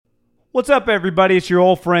What's up, everybody? It's your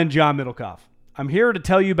old friend, John Middlecoff. I'm here to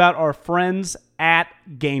tell you about our friends at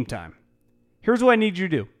Game Time. Here's what I need you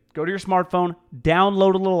to do. Go to your smartphone,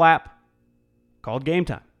 download a little app called Game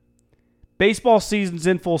Time. Baseball season's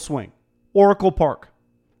in full swing. Oracle Park.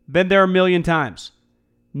 Been there a million times.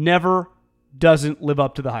 Never doesn't live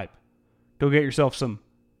up to the hype. Go get yourself some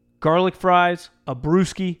garlic fries, a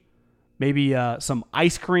brewski, maybe some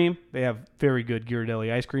ice cream. They have very good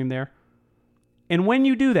Ghirardelli ice cream there. And when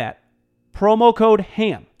you do that, promo code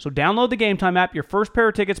HAM. So download the Game Time app. Your first pair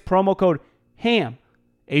of tickets, promo code HAM,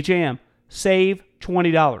 H-A-M, save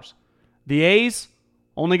 $20. The A's,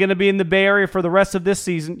 only going to be in the Bay Area for the rest of this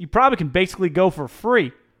season. You probably can basically go for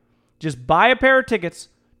free. Just buy a pair of tickets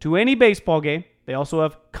to any baseball game. They also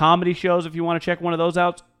have comedy shows if you want to check one of those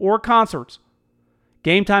out, or concerts.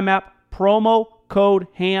 Game Time app, promo code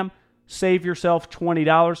HAM, save yourself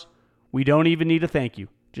 $20. We don't even need a thank you.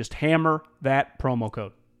 Just hammer that promo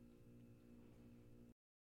code.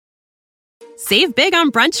 Save big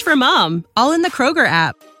on brunch for mom, all in the Kroger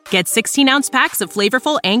app. Get 16-ounce packs of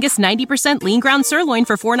flavorful Angus 90% lean ground sirloin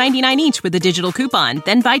for $4.99 each with a digital coupon.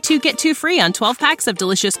 Then buy 2, get 2 free on 12 packs of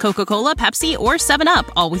delicious Coca-Cola, Pepsi, or 7-Up,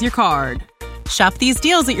 all with your card. Shop these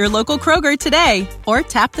deals at your local Kroger today, or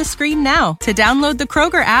tap the screen now to download the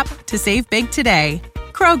Kroger app to save big today.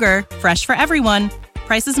 Kroger, fresh for everyone.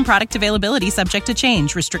 Prices and product availability subject to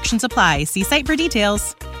change. Restrictions apply. See site for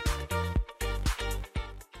details.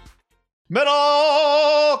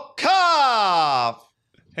 Middlecoff!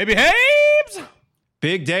 Hey, behaves!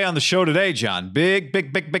 Big day on the show today, John. Big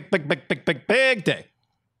day.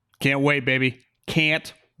 Can't wait, baby.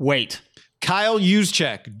 Can't wait. Kyle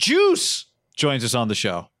Juszczyk, Juice, joins us on the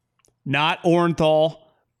show. Not Orenthal,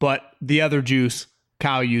 but the other Juice,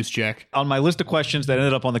 Kyle Juszczyk. On my list of questions that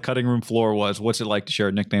ended up on the cutting room floor was, what's it like to share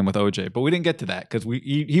a nickname with OJ? But we didn't get to that because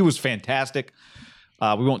he was fantastic.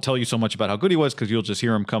 We won't tell you so much about how good he was because you'll just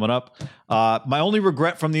hear him coming up. My only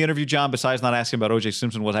regret from the interview, John, besides not asking about O.J.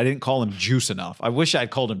 Simpson, was I didn't call him Juice enough. I wish I'd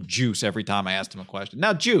called him Juice every time I asked him a question.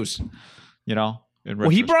 Now, Juice, Well,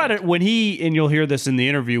 he brought it when and you'll hear this in the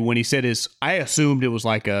interview, when he said I assumed it was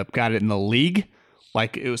like got it in the league.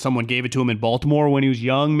 Like it was someone gave it to him in Baltimore when he was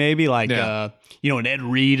young, maybe. Like, and Ed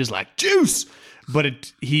Reed is like, Juice!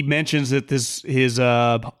 But he mentions that his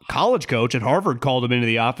college coach at Harvard called him into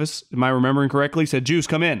the office. Am I remembering correctly? He said, "Juice,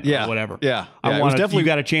 come in." Yeah, or whatever. Yeah, you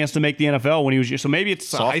got a chance to make the NFL when he was. So maybe it's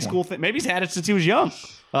sophomore. A high school thing. Maybe he's had it since he was young.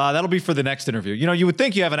 That'll be for the next interview. You would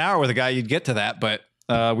think you have an hour with a guy, you'd get to that, but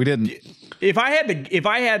we didn't. If I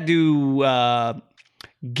had to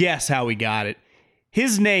guess how he got it,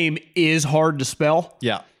 his name is hard to spell.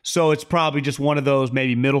 Yeah. So it's probably just one of those,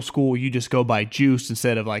 maybe middle school, you just go by Juice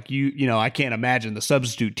instead of like I can't imagine the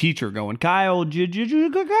substitute teacher going, Kyle,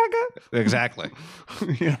 Exactly.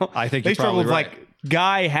 I think they struggle with right. like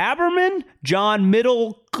Guy Haberman, John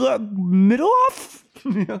Middleoff.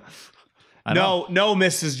 No,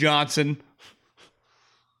 Mrs. Johnson.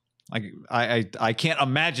 I can't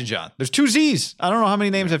imagine, John. There's 2 Z's. I don't know how many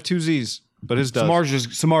names have 2 Z's. But his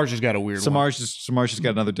does. Samar's got a weird one. Samar's got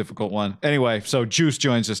another difficult one. Anyway, so Juice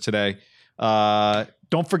joins us today.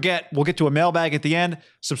 Don't forget, we'll get to a mailbag at the end.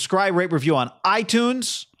 Subscribe, rate, review on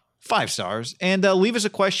iTunes, 5 stars, and leave us a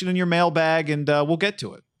question in your mailbag, and we'll get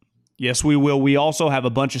to it. Yes, we will. We also have a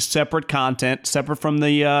bunch of separate content, separate from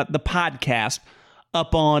the podcast,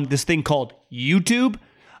 up on this thing called YouTube.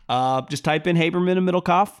 Just type in Haberman and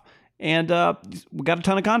Middlecoff, and we got a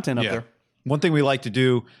ton of content up there. One thing we like to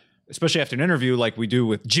do, especially after an interview like we do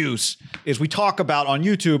with Juice, is we talk about on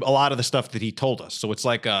YouTube a lot of the stuff that he told us. So it's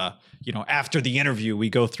like, after the interview, we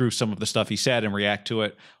go through some of the stuff he said and react to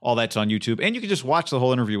it. All that's on YouTube. And you can just watch the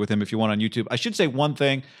whole interview with him if you want on YouTube. I should say one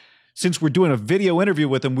thing. Since we're doing a video interview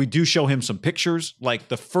with him, we do show him some pictures. Like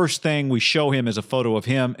the first thing we show him is a photo of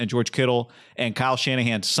him and George Kittle and Kyle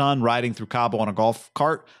Shanahan's son riding through Cabo on a golf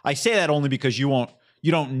cart. I say that only because you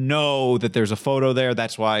don't know that there's a photo there.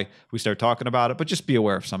 That's why we start talking about it. But just be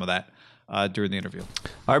aware of some of that during the interview.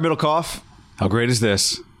 All right, Middlecoff, how great is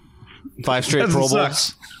this? 5 straight Pro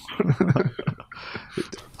Bowls.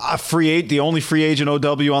 The only free agent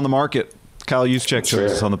OW on the market. Kyle Juszczyk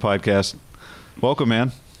joins us on the podcast. Welcome,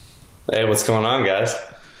 man. Hey, what's going on, guys?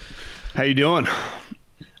 How you doing?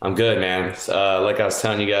 I'm good, man. Like I was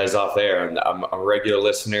telling you guys off there, I'm a regular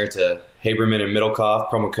listener to Haberman and Middlecoff,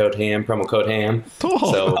 promo code HAM.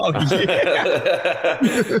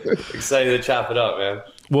 Excited to chop it up, man.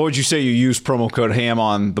 What would you say you use promo code HAM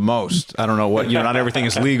on the most? I don't know what, not everything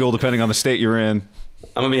is legal depending on the state you're in.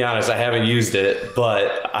 I'm going to be honest, I haven't used it,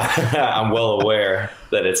 but I'm well aware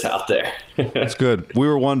that it's out there. That's good. We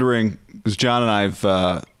were wondering, because John and I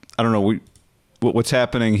don't know, what's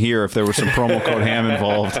happening here if there was some promo code ham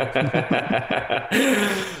involved.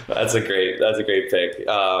 That's a great pick.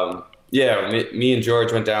 Me and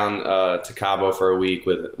George went down to Cabo for a week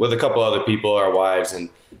with a couple other people, our wives, and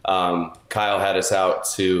Kyle had us out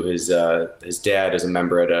to his dad as a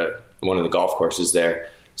member at one of the golf courses there.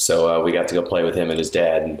 So we got to go play with him and his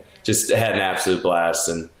dad, and just had an absolute blast.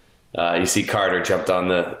 And you see Carter jumped on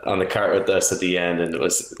the cart with us at the end and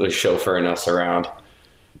was chauffeuring us around.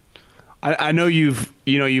 I know you've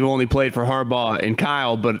only played for Harbaugh and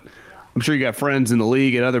Kyle, but I'm sure you got friends in the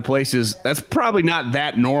league and other places. That's probably not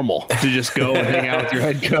that normal to just go and hang out with your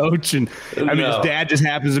head coach. And I mean, his dad just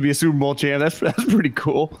happens to be a Super Bowl champ. That's pretty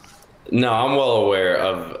cool. No, I'm well aware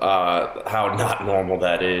of how not normal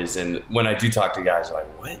that is. And when I do talk to guys, like,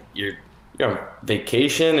 what? You're on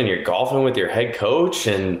vacation and you're golfing with your head coach,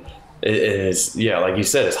 and it is, like you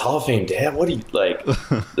said, it's Hall of Fame dad. What do you like?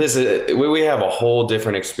 We have a whole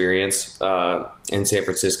different experience in San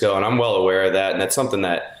Francisco, and I'm well aware of that. And that's something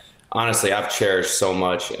that honestly I've cherished so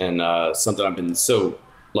much, and something I've been so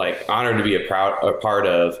honored to be a part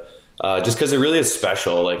of, just because it really is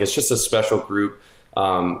special. Like, it's just a special group.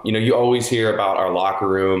 You always hear about our locker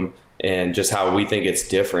room and just how we think it's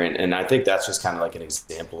different. And I think that's just kind of like an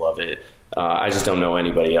example of it. I just don't know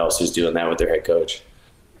anybody else who's doing that with their head coach.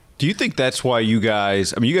 Do you think that's why you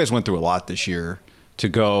guys went through a lot this year to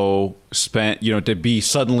go to be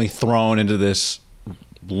suddenly thrown into this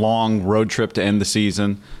long road trip to end the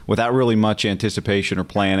season without really much anticipation or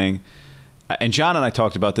planning? And John and I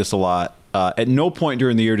talked about this a lot. At no point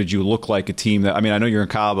during the year did you look like a team that, I know you're in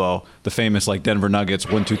Cabo, the famous Denver Nuggets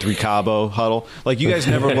 1-2-3 Cabo huddle. You guys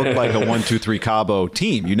never looked like a 1-2-3 Cabo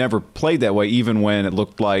team. You never played that way, even when it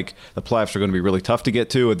looked like the playoffs were going to be really tough to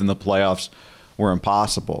get to, and then the playoffs were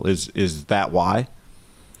impossible. Is that why?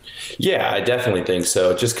 Yeah, I definitely think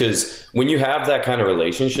so. Just because when you have that kind of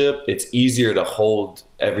relationship, it's easier to hold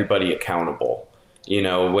everybody accountable.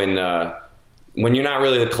 When you're not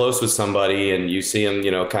really close with somebody and you see them,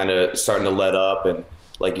 kind of starting to let up and,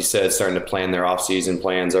 like you said, starting to plan their off-season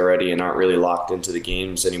plans already and aren't really locked into the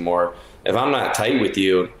games anymore. If I'm not tight with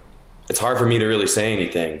you, it's hard for me to really say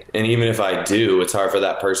anything. And even if I do, it's hard for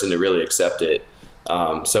that person to really accept it.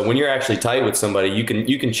 So when you're actually tight with somebody, you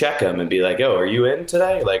can check them and be like, "Oh, are you in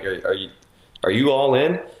today? Like, are you all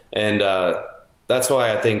in?" And that's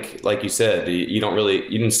why I think, like you said, you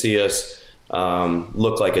didn't see us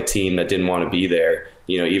look like a team that didn't want to be there.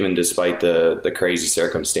 Even despite the crazy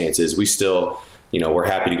circumstances, we still, we're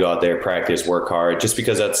happy to go out there, practice, work hard, just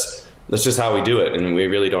because that's just how we do it, and we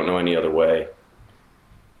really don't know any other way.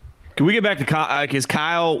 Can we get back to is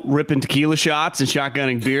Kyle ripping tequila shots and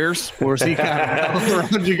shotgunning beers, or is he kind of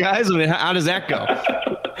around you guys? How does that go?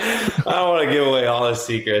 I don't want to give away all the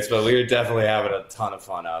secrets, but we were definitely having a ton of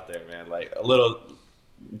fun out there, man.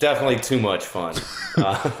 Definitely too much fun.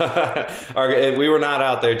 We were not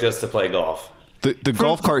out there just to play golf. The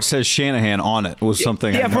golf cart says Shanahan on it was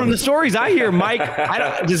something. Yeah, from the stories I hear, Mike,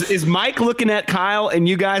 is Mike looking at Kyle and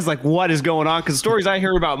you guys like, what is going on? Because stories I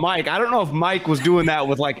hear about Mike, I don't know if Mike was doing that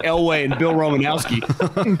with Elway and Bill Romanowski.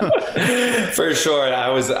 For sure, I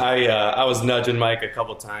was nudging Mike a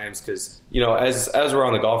couple times because as we're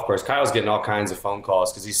on the golf course, Kyle's getting all kinds of phone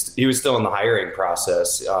calls because he was still in the hiring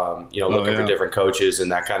process, looking for different coaches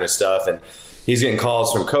and that kind of stuff, and he's getting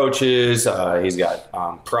calls from coaches. He's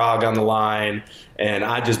got Prague on the line. And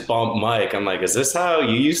I just bumped Mike. I'm like, is this how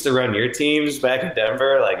you used to run your teams back in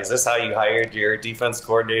Denver? Is this how you hired your defense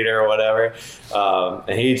coordinator or whatever?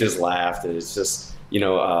 And he just laughed. And it's just,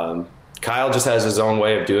 Kyle just has his own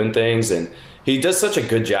way of doing things. And he does such a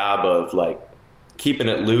good job of, keeping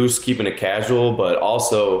it loose, keeping it casual, but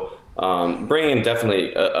also bringing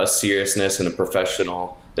definitely a seriousness and a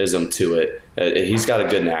professionalism to it. He's got a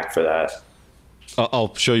good knack for that.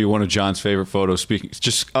 I'll show you one of John's favorite photos. Speaking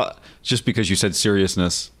just because you said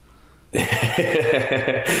seriousness. No,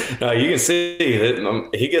 you can see that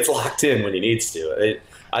he gets locked in when he needs to.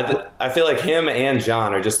 I feel like him and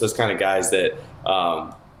John are just those kind of guys that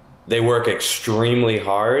they work extremely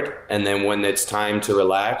hard, and then when it's time to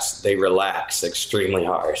relax, they relax extremely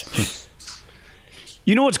hard.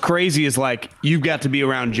 You know what's crazy is you've got to be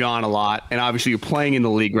around John a lot, and obviously you're playing in the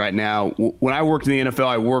league right now. When I worked in the NFL,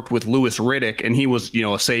 I worked with Louis Riddick, and he was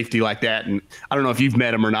a safety like that. And I don't know if you've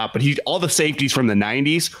met him or not, but all the safeties from the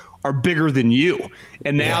 90s are bigger than you,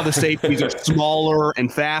 and now the safeties are smaller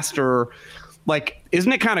and faster.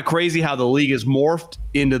 Isn't it kind of crazy how the league has morphed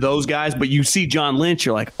into those guys? But you see John Lynch,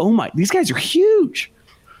 you're like, oh my, these guys are huge.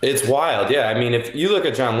 It's wild, yeah. I mean, if you look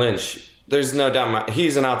at John Lynch, there's no doubt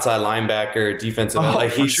he's an outside linebacker, defensive.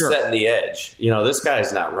 He's setting the edge. This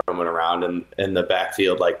guy's not roaming around in the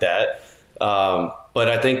backfield like that. But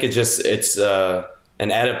I think it's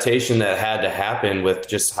an adaptation that had to happen with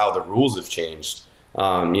just how the rules have changed.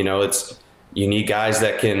 You need guys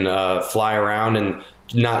that can fly around and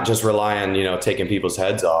not just rely on, taking people's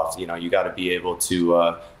heads off. You got to be able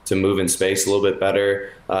to move in space a little bit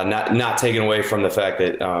better. Not taking away from the fact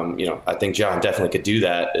that, I think John definitely could do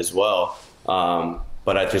that as well.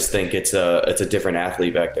 But I just think it's a different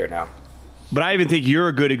athlete back there now. But I even think you're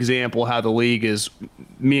a good example how the league is.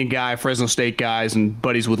 Me and Guy, Fresno State guys, and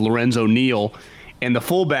buddies with Lorenzo Neal, and the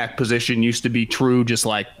fullback position used to be true, just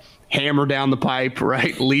like hammer down the pipe,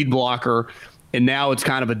 right, lead blocker, and now it's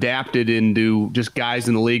kind of adapted into just guys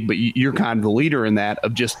in the league. But you're kind of the leader in that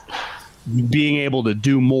of just being able to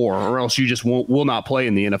do more, or else you just will not play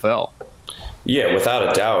in the NFL. Yeah, without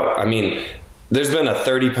a doubt. I mean, there's been a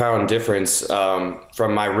 30-pound difference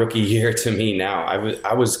from my rookie year to me now.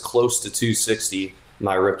 I was close to 260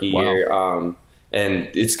 my rookie year, and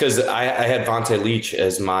it's because I had Vontae Leach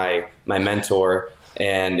as my mentor,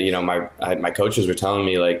 and my coaches were telling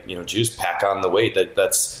me, like, Juice, pack on the weight.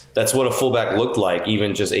 That's what a fullback looked like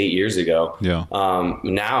even just 8 years ago. Yeah.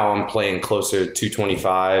 Now I'm playing closer to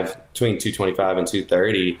 225, between 225 and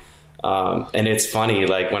 230, and it's funny,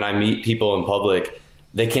 like when I meet people in public,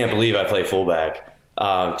 they can't believe I play fullback.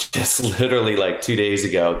 Just literally like 2 days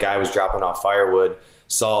ago, a guy was dropping off firewood,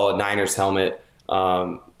 saw a Niners helmet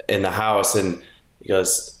in the house, and he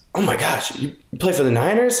goes, "Oh my gosh, you play for the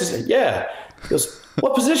Niners?" I said, "Yeah." He goes,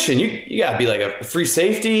 "What position? You gotta be like a free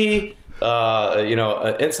safety, an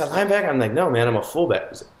inside linebacker?" I'm like, "No, man, I'm a fullback."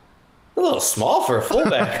 He's like, "A little small for a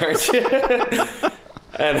fullback, aren't you?"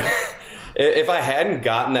 And if I hadn't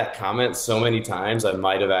gotten that comment so many times, I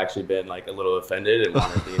might have actually been like a little offended and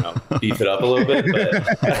wanted to, beef it up a little bit.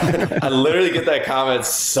 But I literally get that comment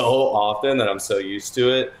so often that I'm so used to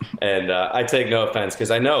it. And I take no offense, because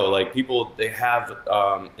I know, like, people, they have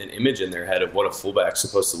an image in their head of what a fullback's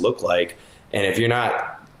supposed to look like. And if you're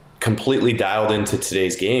not completely dialed into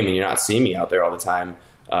today's game and you're not seeing me out there all the time,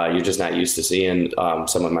 you're just not used to seeing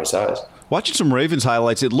someone my size. Watching some Ravens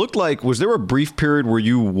highlights, it looked like, was there a brief period where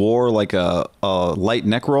you wore like a light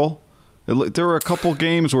neck roll? There were a couple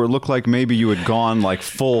games where it looked like maybe you had gone like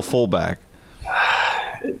fullback.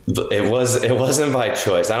 It wasn't by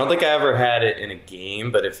choice. I don't think I ever had it in a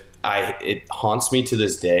game, but it haunts me to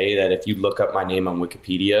this day that if you look up my name on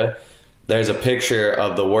Wikipedia, there's a picture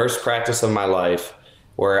of the worst practice of my life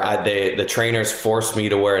where the trainers forced me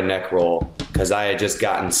to wear a neck roll because I had just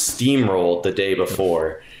gotten steamrolled the day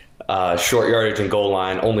before. Short yardage and goal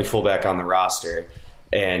line, only fullback on the roster,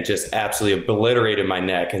 and just absolutely obliterated my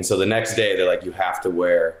neck. And so the next day they're like, "You have to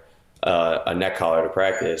wear a neck collar to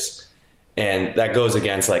practice." And that goes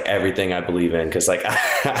against like everything I believe in, because like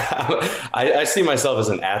I see myself as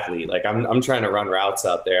an athlete. Like I'm trying to run routes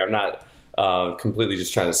out there. I'm not completely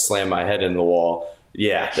just trying to slam my head in the wall.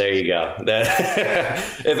 Yeah, there you go.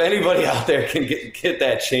 If anybody out there can get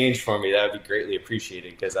that change for me, that would be greatly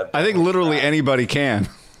apprecited, because I think literally anybody can.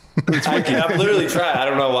 I've literally tried. I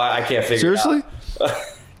don't know why I can't figure Seriously? it out.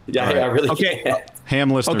 Yeah, right. I really can't. Ham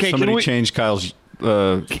listener, somebody change Kyle's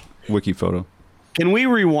wiki photo. Can we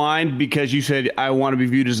rewind, because you said I want to be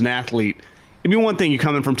viewed as an athlete? It'd be one thing, you're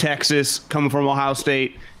coming from Texas, coming from Ohio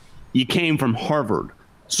State. You came from Harvard.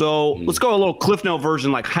 So let's go a little Cliff Note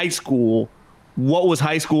version, like high school. What was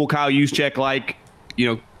high school, Kyle Juszczyk, like?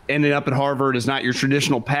 Ending up at Harvard is not your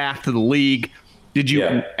traditional path to the league. Did you,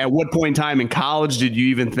 at what point in time in college, did you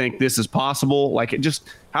even think this is possible? Like,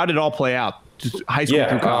 how did it all play out? Just high school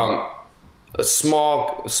through college? A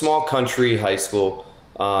small country high school.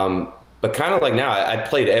 But kind of like now, I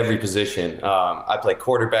played every position. I played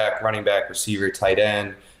quarterback, running back, receiver, tight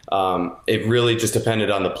end. It really just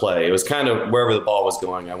depended on the play. It was kind of wherever the ball was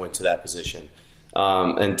going, I went to that position.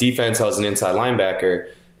 And defense, I was an inside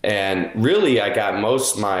linebacker. And really, I got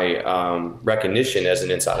most of my recognition as an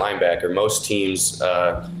inside linebacker. Most teams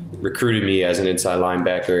recruited me as an inside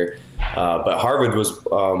linebacker. But Harvard was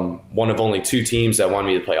one of only two teams that wanted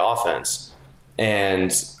me to play offense.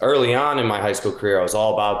 And early on in my high school career, I was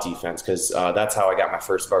all about defense, because that's how I got my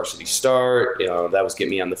first varsity start. That was getting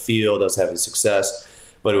me on the field. I was having success.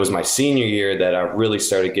 But it was my senior year that I really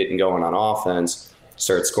started getting going on offense,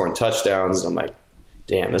 started scoring touchdowns. I'm like,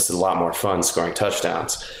 damn, this is a lot more fun scoring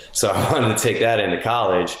touchdowns. So I wanted to take that into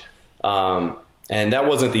college. And that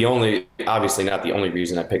wasn't obviously not the only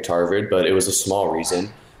reason I picked Harvard, but it was a small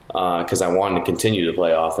reason, because I wanted to continue to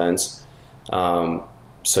play offense.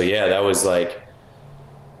 So yeah, that was like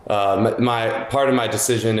my part of my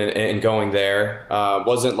decision in going there.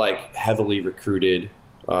 Wasn't like heavily recruited.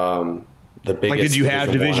 The biggest. Like, did you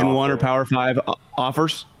have Division I or Power 5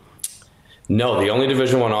 offers? No, the only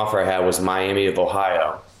Division I offer I had was Miami of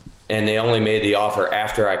Ohio. and they only made the offer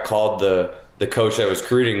after I called the coach that was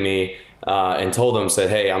recruiting me and told him, said,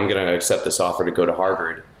 hey, I'm going to accept this offer to go to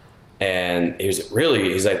Harvard. And he's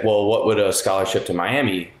like, well, what would a scholarship to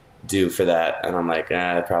Miami do for that? And I'm like,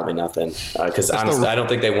 probably nothing. Because honestly, I don't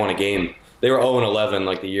think they won a game. They were 0-11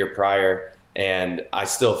 like the year prior. And I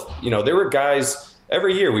still, there were guys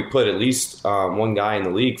every year we put at least one guy in the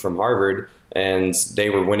league from Harvard, and they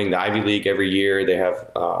were winning the Ivy League every year. They have,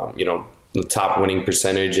 the top winning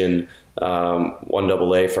percentage in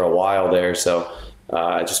 1AA for a while there. So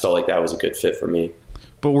I just felt like that was a good fit for me.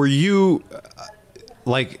 But were you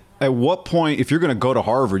at what point, if you're going to go to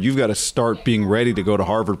Harvard, you've got to start being ready to go to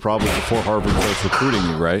Harvard probably before Harvard starts recruiting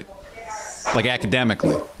you, right? Like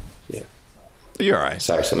academically. Yeah. You're all right.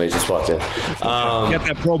 Sorry, somebody just walked in. Got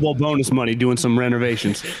that Pro Bowl bonus money doing some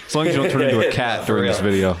renovations. As long as you don't turn into a cat during this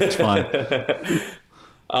video, it's fine.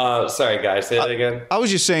 Sorry, guys. Say that again. I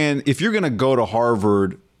was just saying, if you're going to go to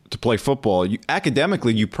Harvard to play football,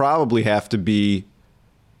 academically, you probably have to be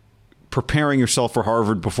preparing yourself for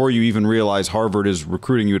Harvard before you even realize Harvard is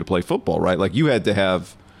recruiting you to play football, right? Like you had to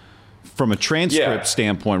have, from a transcript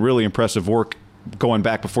standpoint, really impressive work going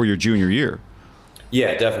back before your junior year.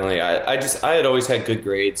 Yeah, definitely. I had always had good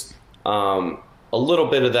grades. A little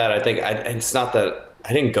bit of that, I think. It's not that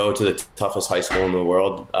I didn't go to the toughest high school in the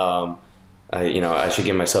world. I should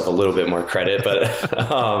give myself a little bit more credit, but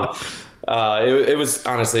it was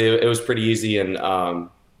honestly it was pretty easy, and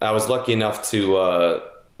I was lucky enough to.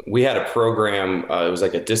 We had a program. It was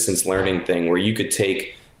like a distance learning thing where you could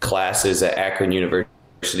take classes at Akron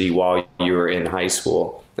University while you were in high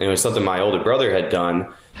school. And it was something my older brother had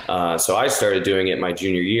done. So I started doing it my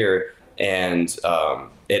junior year, and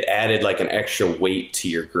it added like an extra weight to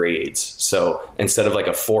your grades. So instead of like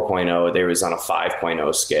a 4.0, there was on a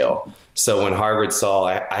 5.0 scale. So when Harvard saw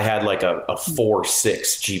I had like a 4.6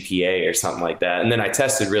 GPA or something like that, and then I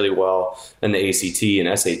tested really well in the ACT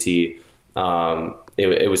and SAT.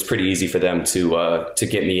 It was pretty easy for them to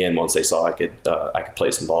get me in once they saw I could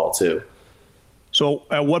play some ball too. So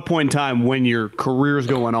at what point in time when your career's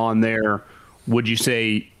going on there, would you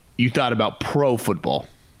say you thought about pro football?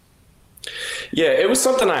 Yeah, it was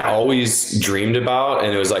something I always dreamed about,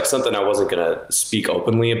 and it was like something I wasn't going to speak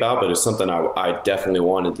openly about, but it was something I definitely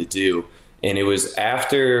wanted to do. And it was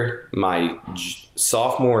after my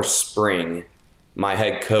sophomore spring, my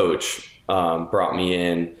head coach brought me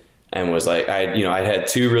in and was like, I had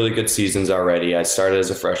 2 really good seasons already. I started as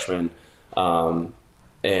a freshman, and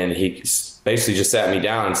he basically just sat me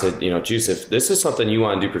down and said, Juice, if this is something you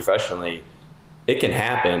want to do professionally, it can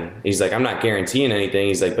happen. He's like, I'm not guaranteeing anything.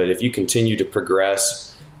 He's like, but if you continue to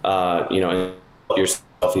progress, and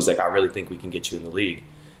yourself, he's like, I really think we can get you in the league.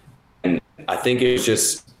 And I think it was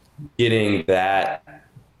just getting that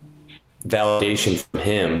validation from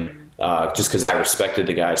him, just because I respected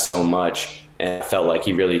the guy so much. And I felt like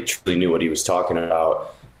he really, truly knew what he was talking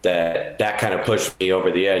about, that kind of pushed me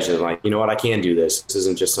over the edge. And like, you know what, I can do this. This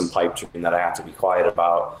isn't just some pipe dream that I have to be quiet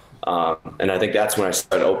about. And I think that's when I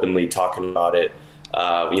started openly talking about it.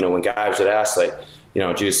 When guys would ask, like,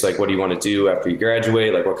 Juice, like, what do you want to do after you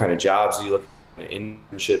graduate? Like, what kind of jobs do you look at,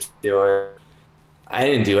 internships doing? I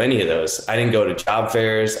didn't do any of those. I didn't go to job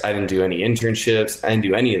fairs. I didn't do any internships. I didn't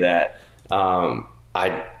do any of that.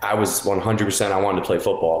 I was 100%, I wanted to play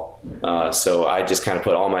football. So I just kind of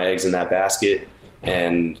put all my eggs in that basket.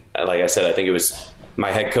 And like I said, I think it was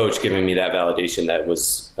my head coach giving me that validation that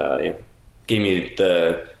was, gave me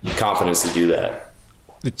the confidence to do that.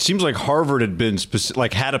 It seems like Harvard had been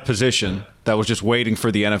had a position that was just waiting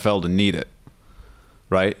for the NFL to need it,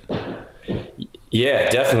 right? Yeah,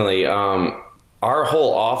 definitely. Our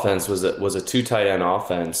whole offense was a 2 tight end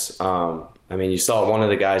offense. You saw one of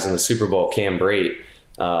the guys in the Super Bowl, Cam Brate.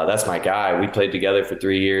 That's my guy. We played together for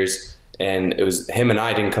 3 years, and it was him and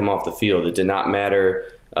I didn't come off the field. It did not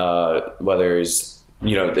matter whether it's,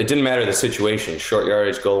 it didn't matter the situation, short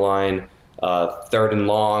yardage, goal line, 3rd and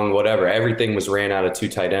long, whatever. Everything was ran out of 2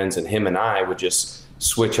 tight ends, and him and I would just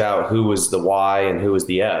switch out who was the Y and who was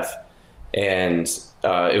the F. And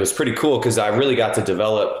it was pretty cool because I really got to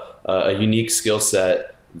develop a unique skill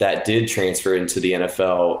set that did transfer into the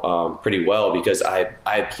NFL pretty well because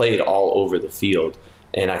I played all over the field.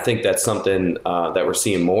 And I think that's something that we're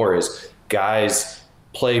seeing more is guys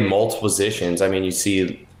play multiple positions.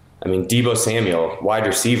 Deebo Samuel, wide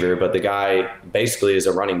receiver, but the guy basically is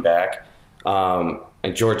a running back.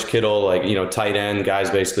 And George Kittle, tight end, guy's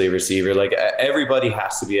basically a receiver. Like everybody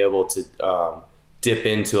has to be able to dip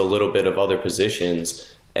into a little bit of other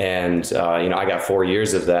positions. And, I got 4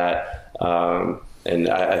 years of that. And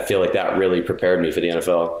I feel like that really prepared me for the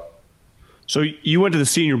NFL. So you went to the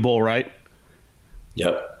Senior Bowl, right?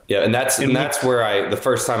 Yep. Yeah, and that's where the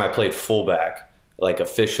first time I played fullback, like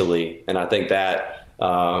officially, and I think that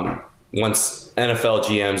once NFL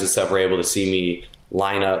GMs and stuff were able to see me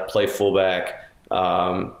line up, play fullback,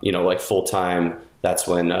 like full time, that's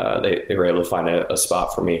when they were able to find a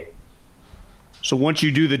spot for me. So once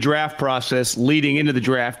you do the draft process leading into the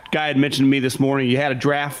draft, Guy had mentioned to me this morning you had a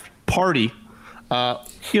draft party. A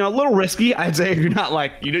little risky, I'd say. You're not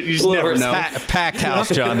like you just never know. Packed house,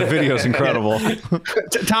 John. The video's incredible.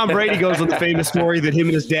 Tom Brady goes on the famous story that him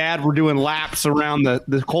and his dad were doing laps around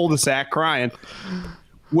the cul-de-sac crying.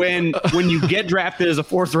 When you get drafted as a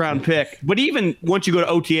 4th round pick, but even once you go to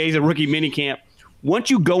OTAs and rookie minicamp, once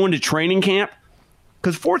you go into training camp,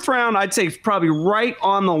 because 4th round, I'd say, is probably right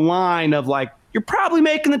on the line of like you're probably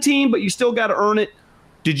making the team, but you still got to earn it.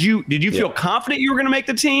 Did you feel confident you were going to make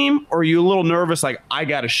the team, or are you a little nervous, like, I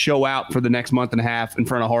got to show out for the next month and a half in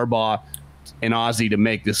front of Harbaugh and Ozzie to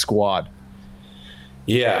make this squad?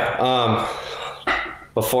 Yeah.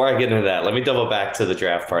 Before I get into that, let me double back to the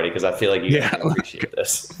draft party because I feel like you guys appreciate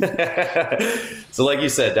this. So like you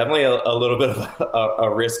said, definitely a little bit of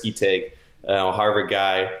a risky take. Harvard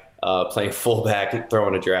guy playing fullback,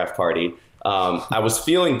 throwing a draft party. I was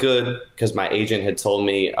feeling good because my agent had told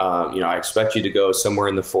me, I expect you to go somewhere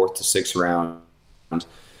in the 4th to 6th round.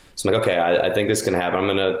 So I'm like, okay, I think this is going to happen.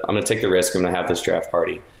 I'm gonna take the risk. I'm gonna have this draft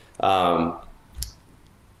party. Have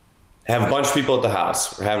a bunch of people at the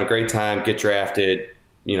house. We're having a great time. Get drafted.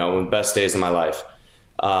 One of the best days of my life.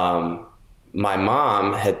 My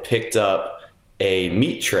mom had picked up a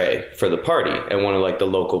meat tray for the party at one of like the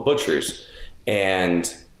local butchers,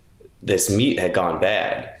 and this meat had gone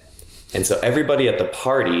bad. And so everybody at the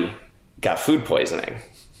party got food poisoning,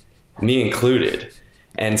 me included.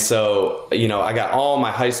 And so, I got all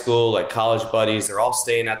my high school, like college buddies, they're all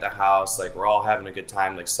staying at the house. Like we're all having a good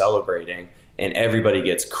time, like celebrating, and everybody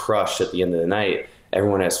gets crushed at the end of the night.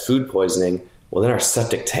 Everyone has food poisoning. Well, then our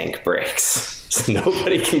septic tank breaks. So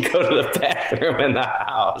nobody can go to the bathroom in the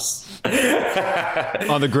house.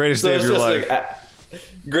 On the greatest day of your life.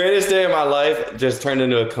 Greatest day of my life just turned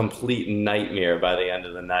into a complete nightmare by the end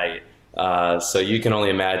of the night. So you can only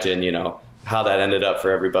imagine, how that ended up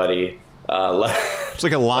for everybody. It's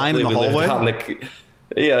like a line in the hallway.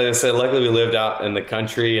 I said, luckily we lived out in the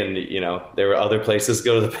country, and there were other places to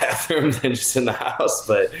go to the bathroom than just in the house.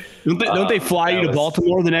 But don't they fly you to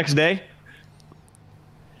Baltimore the next day?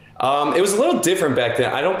 It was a little different back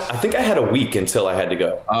then. I think I had a week until I had to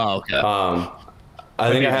go. Oh, okay.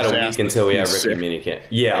 I think I had a week until we had rookie minicamp.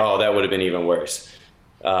 Yeah. Oh, that would have been even worse.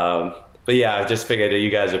 But yeah, I just figured that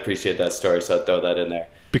you guys appreciate that story, so I'd throw that in there.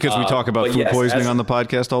 Because we talk about food poisoning on the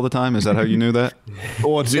podcast all the time. Is that how you knew that?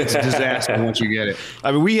 Well, it's a disaster once you get it.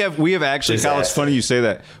 I mean, we have actually, Kyle, it's funny you say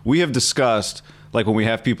that. We have discussed, like when we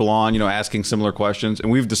have people on, asking similar questions,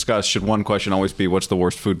 and we've discussed, should one question always be, what's the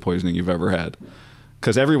worst food poisoning you've ever had?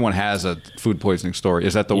 Because everyone has a food poisoning story.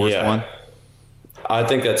 Is that the worst one? I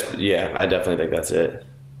think I definitely think that's it.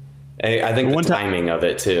 I think the timing of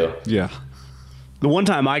it too. Yeah. The one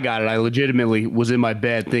time I got it, I legitimately was in my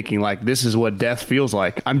bed thinking, like, this is what death feels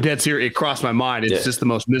like. I'm dead serious. It crossed my mind. It's just the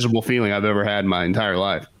most miserable feeling I've ever had in my entire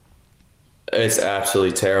life. It's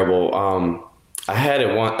absolutely terrible. I had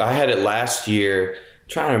it last year. I'm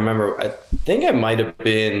trying to remember. I think it might have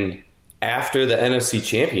been after the NFC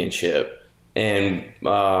Championship. And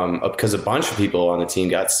because a bunch of people on the team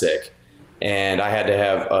got sick, and I had to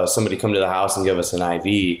have somebody come to the house and give us an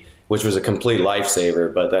IV, which was a complete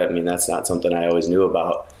lifesaver. But that's not something I always knew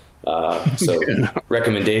about. So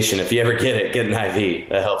recommendation, if you ever get an IV,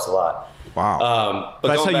 that helps a lot. Wow. But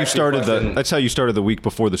that's how you started that's how you started the week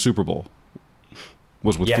before the Super Bowl,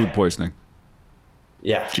 was with food poisoning.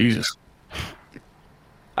 Yeah. Jesus.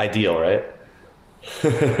 Ideal, right?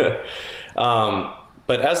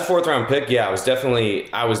 But as a 4th round pick,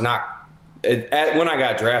 when I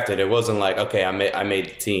got drafted, it wasn't like, okay, I made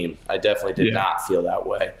the team. I definitely did not feel that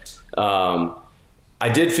way. I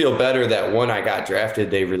did feel better that when I got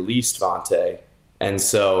drafted, they released Vontae. And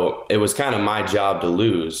so it was kind of my job to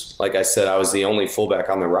lose. Like I said, I was the only fullback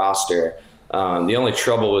on the roster. The only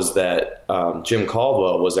trouble was that Jim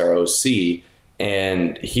Caldwell was our OC,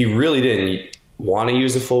 and he really didn't want to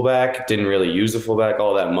use a fullback, didn't really use a fullback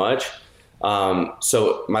all that much.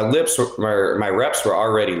 So my reps were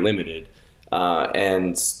already limited.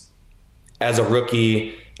 And as a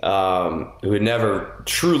rookie who had never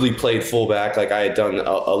truly played fullback, like I had done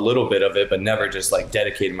a little bit of it, but never just like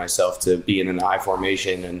dedicated myself to being in the I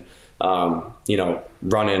formation and,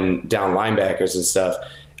 running down linebackers and stuff.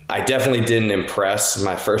 I definitely didn't impress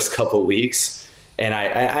my first couple weeks, and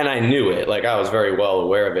I knew it. Like I was very well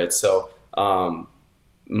aware of it. So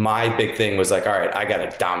my big thing was like, all right, I got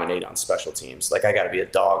to dominate on special teams. Like I got to be a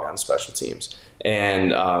dog on special teams.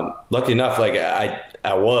 And lucky enough, like I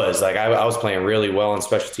was playing really well on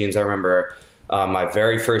special teams. I remember my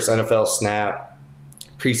very first NFL snap,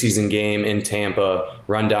 preseason game in Tampa,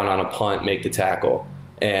 run down on a punt, make the tackle.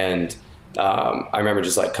 And I remember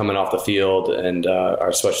just like coming off the field and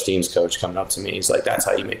our special teams coach coming up to me. He's like, that's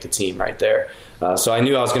how you make the team right there. So I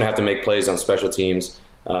knew I was going to have to make plays on special teams,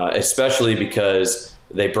 especially because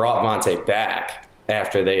they brought Vontae back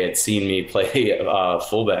after they had seen me play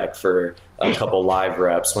fullback for a couple live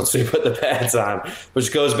reps once we put the pads on,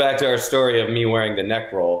 which goes back to our story of me wearing the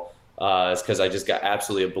neck roll. It's because I just got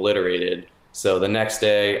absolutely obliterated. So the next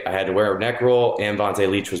day I had to wear a neck roll and Vontae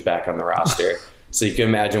Leach was back on the roster. So you can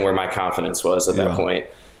imagine where my confidence was at that point.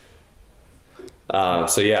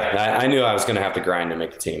 So yeah, I knew I was going to have to grind to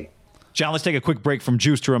make the team. John, let's take a quick break from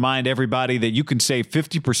Juice to remind everybody that you can save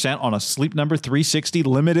 50% on a Sleep Number 360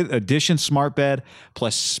 limited edition smart bed,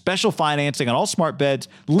 plus special financing on all smart beds.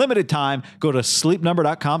 Limited time. Go to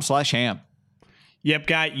sleepnumber.com/ham. Yep,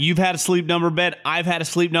 guy, you've had a Sleep Number bed. I've had a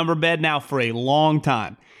Sleep Number bed now for a long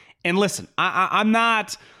time. And listen, I'm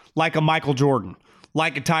not like a Michael Jordan,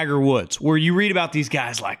 like a Tiger Woods, where you read about these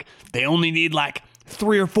guys like they only need like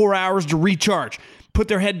 3 or 4 hours to recharge. Put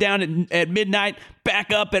their head down at midnight,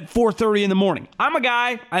 back up at 4:30 in the morning. I'm a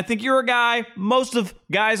guy. I think you're a guy. Most of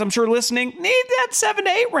guys, I'm sure listening, need that 7 to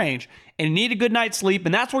 8 range and you need a good night's sleep.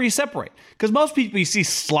 And that's where you separate. Because most people you see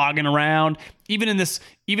slogging around, even in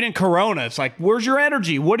Corona, it's like, where's your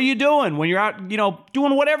energy? What are you doing when you're out,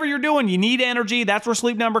 doing whatever you're doing? You need energy. That's where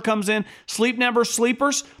Sleep Number comes in. Sleep Number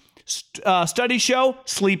sleepers, studies show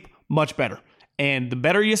sleep much better. And the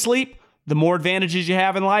better you sleep, the more advantages you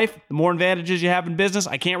have in life, the more advantages you have in business.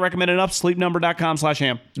 I can't recommend it enough.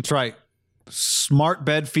 Sleepnumber.com/ham. That's right. Smart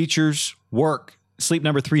bed features work. Sleep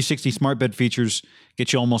Number 360 smart bed features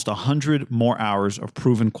get you almost 100 more hours of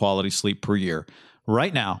proven quality sleep per year.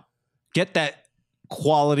 Right now, get that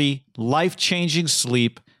quality, life-changing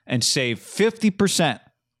sleep and save 50%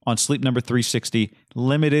 on Sleep Number 360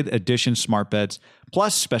 limited edition smart beds,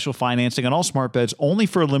 plus special financing on all smart beds only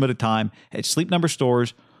for a limited time at Sleep Number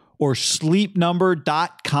stores or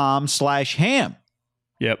sleepnumber.com/ham.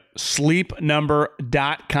 Yep.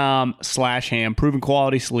 Sleepnumber.com/ham. Proven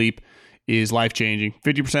quality sleep is life-changing.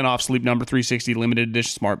 50% off Sleep Number 360 limited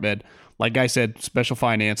edition smart bed. Like I said, special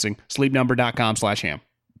financing. Sleepnumber.com/ham.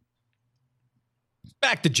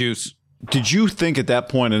 Back to Juice. Did you think at that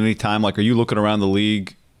point at any time, like, are you looking around the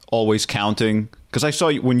league always counting? Because I saw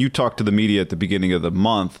you when you talked to the media at the beginning of the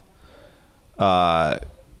month,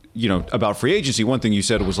 about free agency, one thing you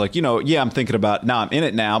said was like, I'm thinking about, now I'm in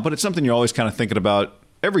it now, but it's something you're always kind of thinking about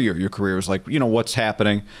every year of your career is like, what's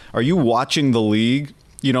happening? Are you watching the league,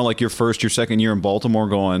 like your second year in Baltimore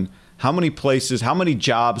going, how many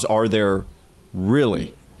jobs are there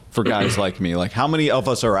really for guys like me? Like how many of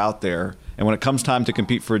us are out there? And when it comes time to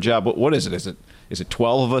compete for a job, what is it? Is it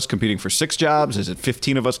 12 of us competing for 6 jobs? Is it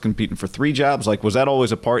 15 of us competing for 3 jobs? Like, is that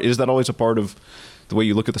always a part of the way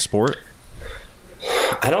you look at the sport?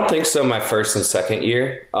 I don't think so. My first and second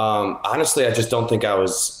year, honestly, I just don't think I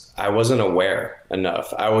wasn't aware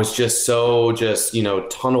enough. I was just tunnel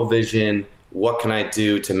vision. What can I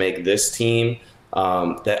do to make this team?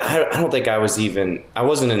 That I don't think I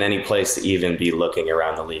wasn't in any place to even be looking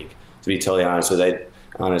around the league, to be totally honest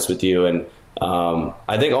with you. And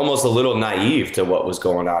I think almost a little naive to what was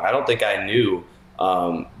going on. I don't think I knew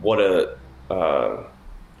how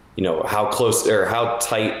close or how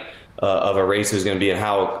tight of a race it was going to be and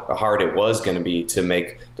how hard it was going to be to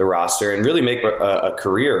make the roster and really make a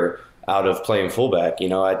career out of playing fullback.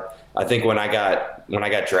 I think when I got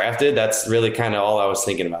drafted, that's really kind of all I was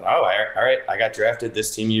thinking about. Oh, all right, I got drafted.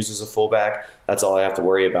 This team uses a fullback. That's all I have to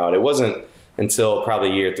worry about. It wasn't until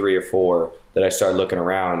probably year 3 or 4 that I started looking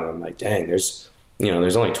around and I'm like, dang, there's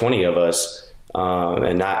only 20 of us.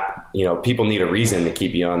 And not, people need a reason to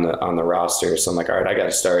keep you on the roster. So I'm like, all right, I got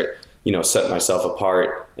to start, setting myself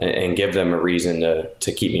apart and give them a reason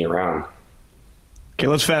to keep me around. Okay,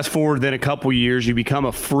 let's fast forward then a couple years. You become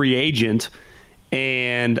a free agent,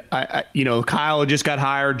 and Kyle had just got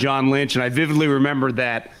hired, John Lynch, and I vividly remember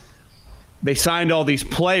that they signed all these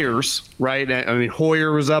players, right? I mean,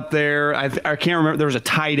 Hoyer was up there. I can't remember. There was a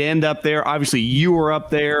tight end up there. Obviously, you were up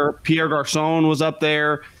there. Pierre Garçon was up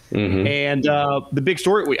there. Mm-hmm. And the big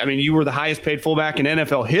story, you were the highest paid fullback in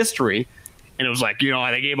NFL history. And it was like,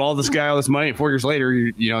 they gave all this guy all this money. And 4 years later,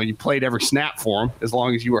 you played every snap for him as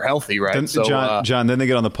long as you were healthy, right? Then, so, John, then they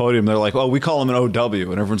get on the podium. They're like, we call him an OW.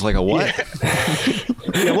 And everyone's like, a what?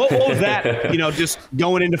 Yeah, what was that? Just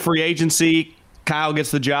going into free agency, Kyle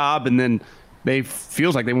gets the job, and then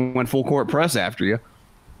feels like they went full court press after you.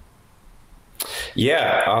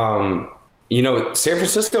 Yeah. San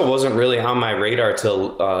Francisco wasn't really on my radar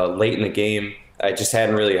till late in the game. I just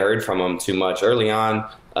hadn't really heard from them too much. Early on,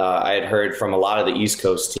 I had heard from a lot of the East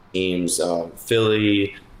Coast teams,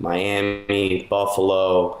 Philly, Miami,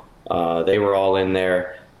 Buffalo. They were all in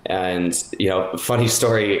there. And, funny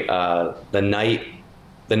story, the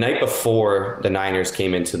night before the Niners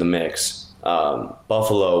came into the mix,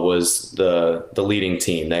 Buffalo was the leading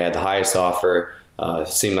team. They had the highest offer.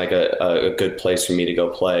 Seemed like a good place for me to go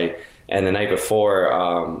play. And the night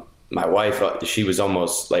before, my wife, she was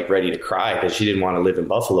almost like ready to cry because she didn't want to live in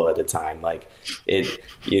Buffalo at the time. Like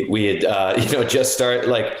we had, just started,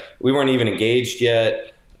 like we weren't even engaged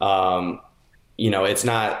yet. It's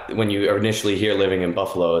not, when you initially hear living in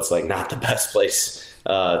Buffalo, it's like not the best place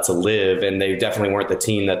to live. And they definitely weren't the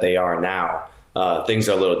team that they are now. Things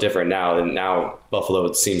are a little different now, and now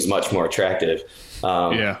Buffalo seems much more attractive.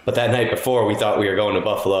 But that night before, we thought we were going to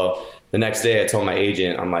Buffalo. The next day I told my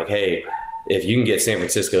agent, I'm like, hey, if you can get San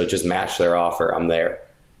Francisco to just match their offer, I'm there.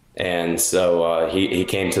 And so he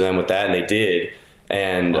came to them with that, and they did.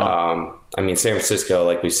 And San Francisco,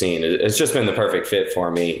 like we've seen, it's just been the perfect fit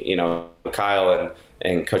for me. Kyle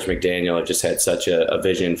and Coach McDaniel have just had such a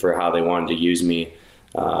vision for how they wanted to use me.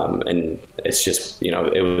 And it's just,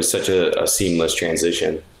 it was such a seamless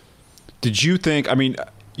transition. Did you think,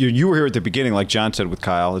 you were here at the beginning, like John said with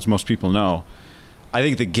Kyle, as most people know. I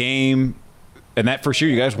think the game, and that first year,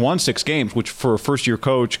 you guys won 6 games, which for a first-year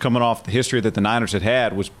coach coming off the history that the Niners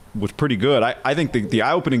had was pretty good. I think the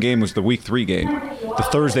eye-opening game was the Week 3 game, the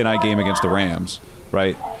Thursday night game against the Rams,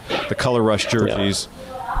 right? The color rush jerseys.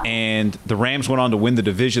 Yeah. And the Rams went on to win the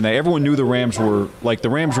division. Everyone knew the Rams were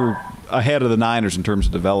ahead of the Niners in terms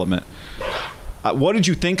of development. What did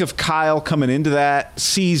you think of Kyle coming into that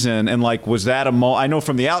season? And was that I know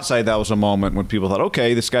from the outside that was a moment when people thought,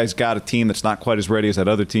 okay, this guy's got a team that's not quite as ready as that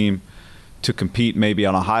other team to compete maybe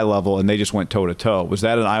on a high level, and they just went toe-to-toe. Was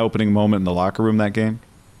that an eye-opening moment in the locker room, that game?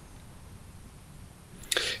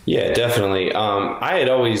 Yeah, definitely. I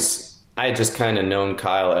had just kind of known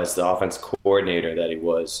Kyle as the offense coordinator that he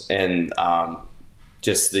was, and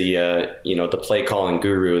just the play calling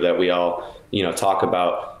guru that we all talk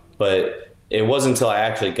about. But it wasn't until I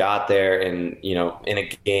actually got there and in a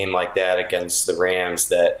game like that against the Rams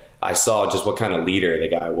that I saw just what kind of leader the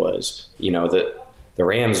guy was. The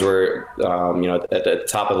Rams were at the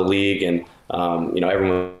top of the league, and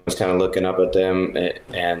everyone was kind of looking up at them,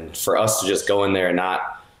 and for us to just go in there and not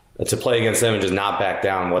to play against them and just not back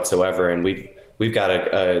down whatsoever. And we've got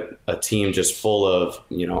a team just full of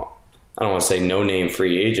I don't want to say no name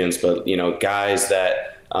free agents, but guys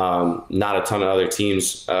that not a ton of other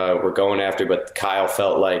teams were going after, but Kyle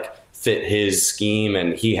felt like fit his scheme,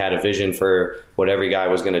 and he had a vision for what every guy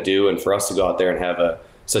was going to do. And for us to go out there and have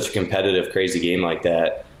such a competitive, crazy game like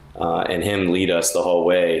that, and him lead us the whole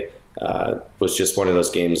way, was just one of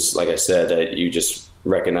those games, like I said, that you just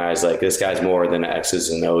recognize, like, this guy's more than X's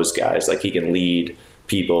and O's guys. Like, he can lead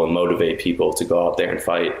people and motivate people to go out there and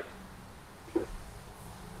fight.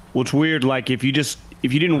 Well, it's weird. Like, if you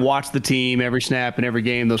didn't watch the team every snap and every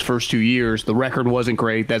game those first 2 years, the record wasn't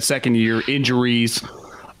great. That second year, injuries,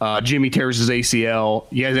 Jimmy tears his ACL.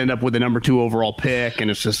 You guys end up with the number 2 overall pick, and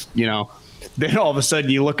it's just, then all of a sudden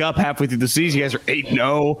you look up halfway through the season, you guys are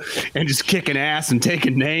 8-0 and just kicking ass and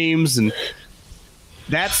taking names. And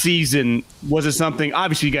that season, was it something?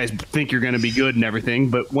 Obviously, you guys think you're going to be good and everything,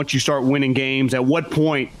 but once you start winning games, at what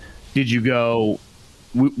point did you go,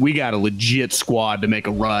 we got a legit squad to make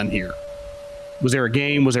a run here? Was there a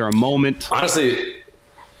game? Was there a moment? Honestly,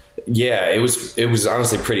 yeah, it was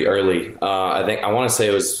honestly pretty early. I want to say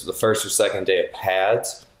it was the first or second day of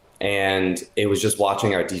pads, and it was just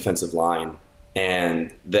watching our defensive line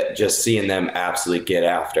and just seeing them absolutely get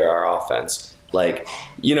after our offense. Like,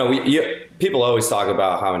 people always talk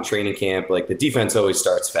about how in training camp, like, the defense always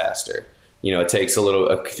starts faster. It takes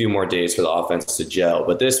a few more days for the offense to gel,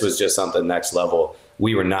 but this was just something next level.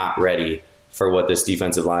 We were not ready for what this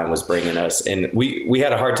defensive line was bringing us. And we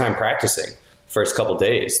had a hard time practicing first couple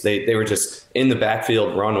days. They were just in the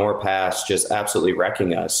backfield, run or pass, just absolutely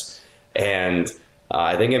wrecking us. And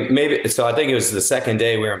I think it was the second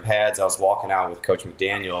day we were in pads. I was walking out with Coach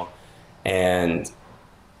McDaniel, and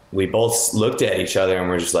we both looked at each other and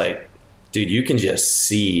we're just like, dude, you can just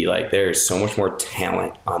see, like, there's so much more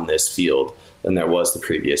talent on this field than there was the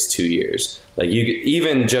previous 2 years. Like, you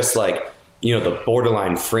even just like, the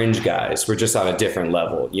borderline fringe guys were just on a different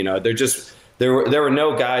level. There were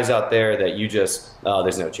no guys out there that you just,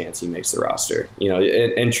 there's no chance he makes the roster.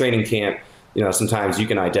 In training camp, sometimes you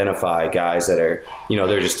can identify guys that are,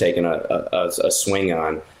 they're just taking a swing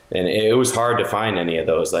on. And it was hard to find any of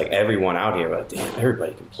those. Like, everyone out here, like, damn,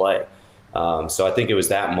 everybody can play. So I think it was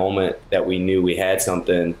that moment that we knew we had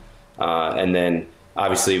something. And then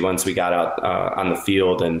obviously once we got out on the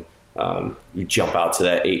field and you jump out to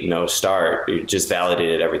that 8-0 start, it just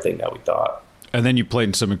validated everything that we thought. And then you played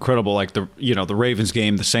in some incredible, like the Ravens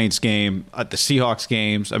game, the Saints game, the Seahawks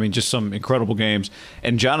games. I mean, just some incredible games.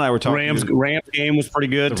 And John and I were talking. Rams game was pretty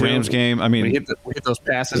good. The Rams game. I mean, we hit those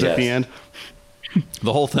passes at the end.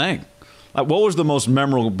 The whole thing. What was the most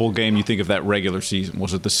memorable game you think of that regular season?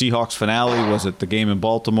 Was it the Seahawks finale? Was it the game in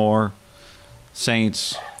Baltimore?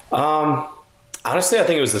 Saints? Honestly, I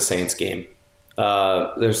think it was the Saints game.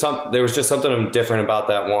 There was just something different about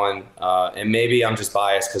that one, and maybe I'm just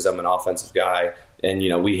biased because I'm an offensive guy, and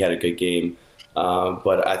we had a good game.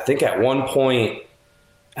 But I think at one point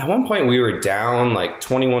we were down like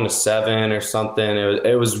 21-7 or something.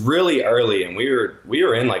 It was really early, and we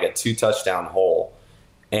were in like a 2-touchdown hole,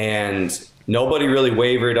 and nobody really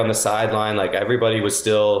wavered on the sideline. Like everybody was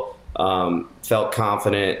still felt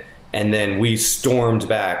confident, and then we stormed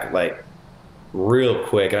back like real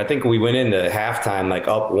quick. And I think we went into halftime like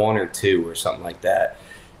up 1 or 2 or something like that.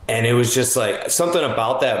 And it was just like something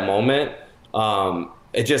about that moment.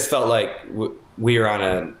 It just felt like we were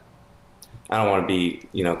on I don't want to be,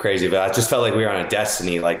 crazy, but I just felt like we were on a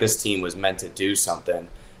destiny. Like this team was meant to do something.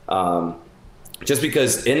 Just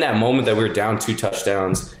because in that moment that we were down 2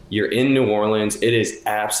 touchdowns, you're in New Orleans. It is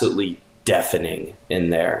absolutely deafening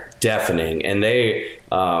in there, deafening. And they,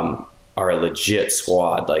 are a legit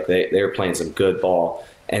squad. Like they were playing some good ball.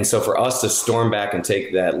 And so for us to storm back and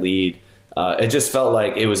take that lead, it just felt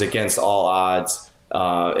like it was against all odds.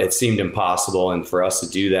 It seemed impossible. And for us to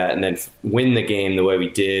do that and then win the game the way we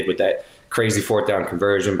did with that crazy 4th down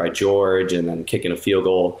conversion by George and then kicking a field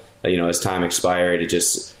goal, as time expired,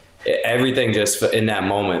 everything just in that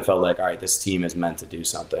moment felt like, all right, this team is meant to do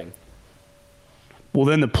something. Well,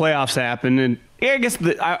 then the playoffs happened, and I guess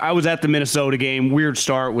I was at the Minnesota game. Weird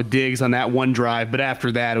start with Diggs on that one drive, but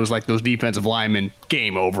after that, it was like those defensive linemen,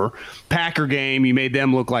 game over. Packer game, you made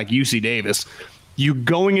them look like UC Davis. You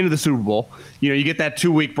going into the Super Bowl, you get that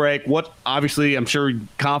 2-week break. Obviously, I'm sure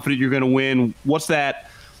confident you're going to win. What's that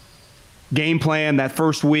game plan that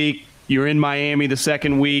first week? You're in Miami the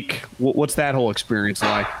second week. What's that whole experience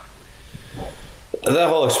like? That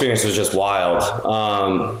whole experience was just wild.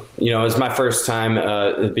 It was my first time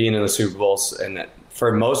being in the Super Bowls, and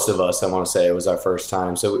for most of us, I want to say it was our first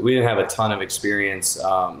time. So we didn't have a ton of experience,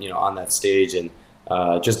 on that stage, and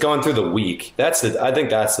just going through the week. I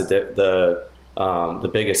think that's the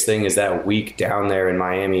biggest thing is that week down there in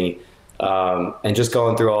Miami, and just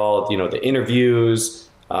going through all the interviews,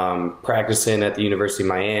 practicing at the University of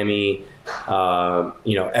Miami.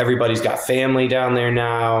 Everybody's got family down there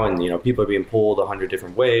now, and people are being pulled 100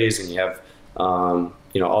 different ways, and you have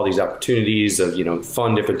all these opportunities of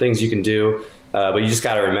fun different things you can do, but you just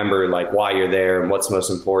got to remember like why you're there and what's most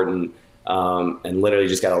important, and literally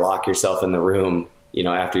just got to lock yourself in the room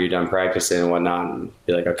after you're done practicing and whatnot, and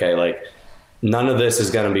be like, okay, like none of this is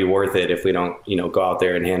going to be worth it if we don't go out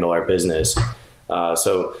there and handle our business.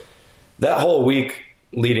 So that whole week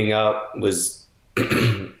leading up was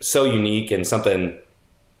so unique and something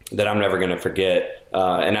that I'm never going to forget.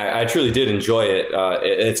 And I truly did enjoy it.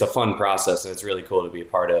 It's a fun process, and it's really cool to be a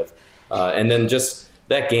part of. And then just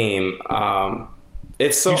that game,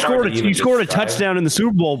 it's so you scored a touchdown in the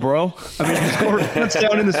Super Bowl, bro. I mean, you scored a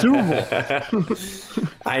touchdown in the Super Bowl.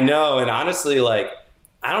 I know. And honestly, like,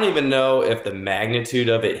 I don't even know if the magnitude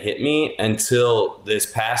of it hit me until this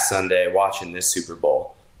past Sunday watching this Super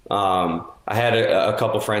Bowl. I had a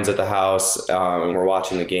couple friends at the house, and we're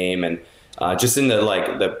watching the game, and just in the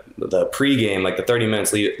pregame, like the 30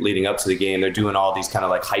 minutes leading up to the game, they're doing all these kind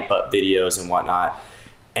of like hype up videos and whatnot.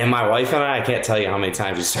 And my wife and I can't tell you how many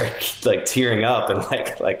times we started like tearing up and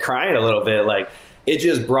like crying a little bit. Like it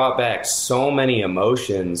just brought back so many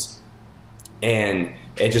emotions, and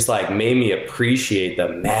it just like made me appreciate the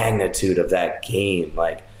magnitude of that game.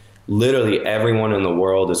 Like literally everyone in the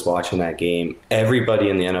world is watching that game. Everybody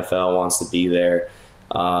in the NFL wants to be there.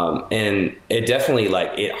 And it definitely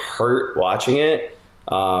it hurt watching it.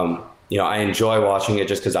 I enjoy watching it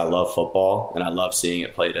just because I love football and I love seeing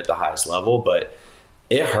it played at the highest level, but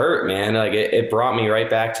it hurt, man. Like it brought me right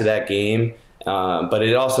back to that game. But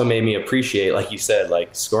it also made me appreciate, like you said, like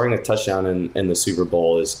scoring a touchdown in the Super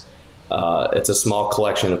Bowl is, it's a small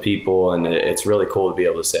collection of people, and it's really cool to be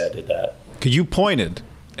able to say I did that. Because you pointed,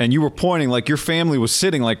 and you were pointing like your family was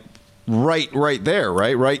sitting like right there,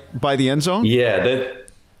 right by the end zone? Yeah,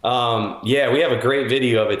 we have a great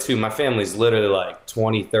video of it too. My family's literally like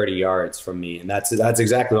 20, 30 yards from me, and that's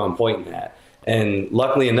exactly what I'm pointing at. And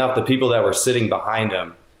luckily enough, the people that were sitting behind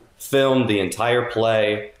him filmed the entire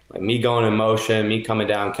play, like me going in motion, me coming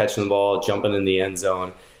down, catching the ball, jumping in the end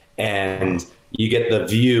zone. And you get the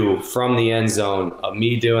view from the end zone of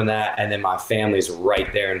me doing that, and then my family's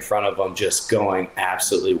right there in front of them just going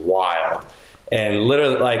absolutely wild. And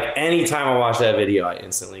literally, like, anytime I watch that video, I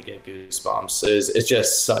instantly get goosebumps. It's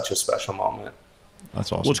just such a special moment. That's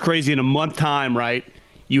awesome. What's crazy, in a month time, right,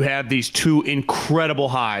 you have these two incredible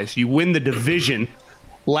highs. You win the division,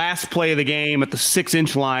 last play of the game at the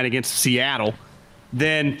 6-inch line against Seattle.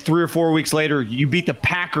 Then 3 or 4 weeks later, you beat the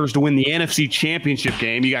Packers to win the NFC Championship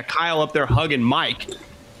game. You got Kyle up there hugging Mike.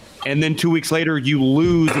 And then 2 weeks later, you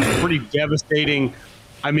lose in a pretty devastating.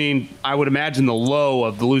 I mean, I would imagine the low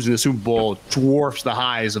of the losing the Super Bowl dwarfs the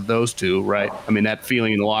highs of those two, right? I mean, that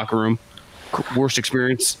feeling in the locker room, worst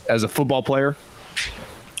experience as a football player?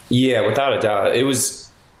 Yeah, without a doubt. It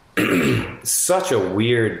was such a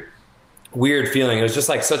weird feeling. It was just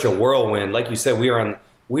like such a whirlwind. Like you said, we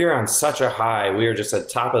were on such a high. We were just at the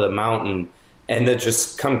top of the mountain, and then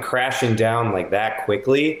just come crashing down like that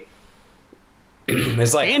quickly.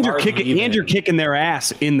 It's like, and you're kicking their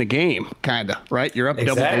ass in the game, kind of, right? You're up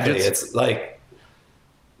double digits. It's like,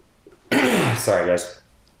 sorry guys.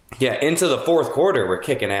 Yeah, into the fourth quarter, we're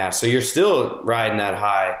kicking ass. So you're still riding that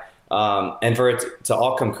high, and for it to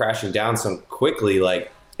all come crashing down so quickly,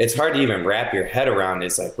 like, it's hard to even wrap your head around.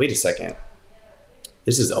 It's like, wait a second,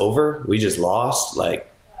 this is over? We just lost?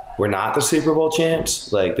 Like, we're not the Super Bowl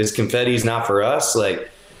champs? Like, this confetti's not for us? Like,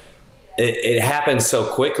 it happens so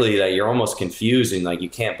quickly that you're almost confused, and like, you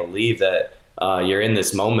can't believe that you're in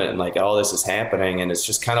this moment and like all this is happening. And it's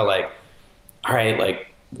just kind of like, all right,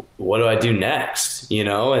 like, what do I do next? You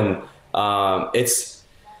know? And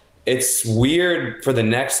it's weird for the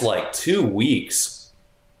next like 2 weeks.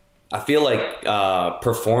 I feel like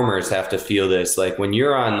performers have to feel this. Like, when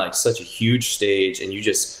you're on like such a huge stage and you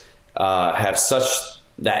just have such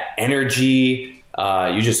that energy,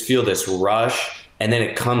 you just feel this rush, and then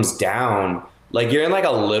it comes down. Like, you're in like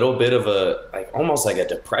a little bit of a, like, almost like a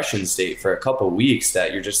depression state for a couple of weeks,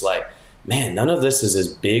 that you're just like, man, none of this is as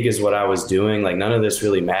big as what I was doing. Like, none of this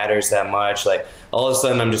really matters that much. Like, all of a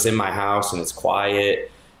sudden I'm just in my house and it's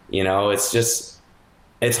quiet. You know, it's just,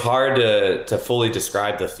 it's hard to fully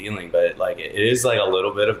describe the feeling, but like, it is like a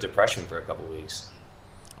little bit of depression for a couple of weeks.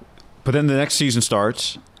 But then the next season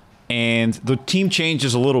starts, and the team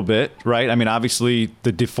changes a little bit, right? I mean, obviously,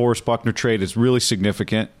 the DeForest Buckner trade is really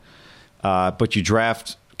significant. But you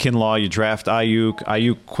draft Kinlaw, you draft Ayuk.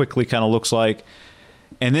 Ayuk quickly kind of looks like.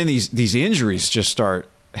 And then these injuries just start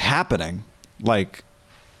happening, like,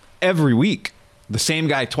 every week. The same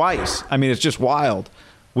guy twice. I mean, it's just wild.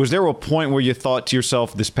 Was there a point where you thought to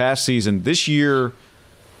yourself, this past season, this year,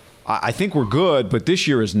 I think we're good, but this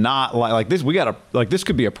year is not like this. This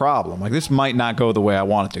could be a problem. Like, this might not go the way I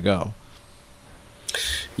want it to go.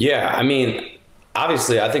 Yeah, I mean,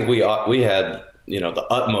 obviously, I think we had, the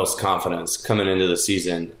utmost confidence coming into the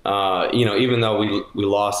season. Even though we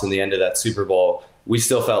lost in the end of that Super Bowl, we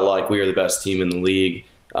still felt like we were the best team in the league.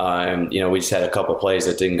 And we just had a couple plays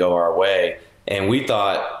that didn't go our way. And we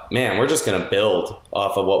thought, man, we're just going to build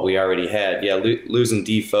off of what we already had. Yeah, losing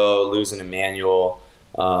Defoe, losing Emmanuel,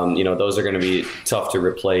 those are going to be tough to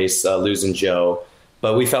replace, losing Joe.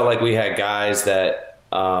 But we felt like we had guys that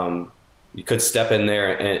you could step in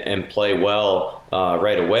there and play well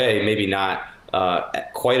right away. Maybe not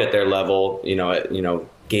quite at their level,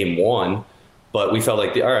 game one. But we felt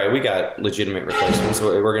like, all right, we got legitimate replacements. So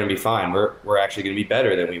we're going to be fine. We're actually going to be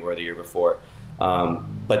better than we were the year before.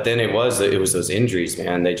 But then it was those injuries,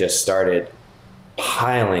 man. They just started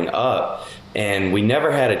piling up, and we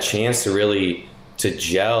never had a chance to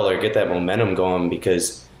gel or get that momentum going,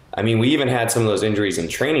 because, I mean, we even had some of those injuries in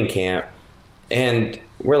training camp, and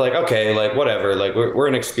we're like, okay, like, whatever. Like, we're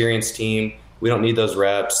an experienced team. We don't need those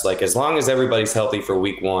reps. Like, as long as everybody's healthy for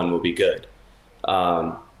week one, we'll be good.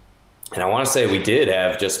 And I want to say we did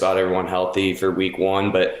have just about everyone healthy for week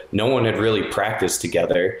one, but no one had really practiced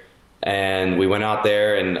together. And we went out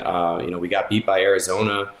there and, we got beat by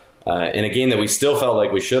Arizona in a game that we still felt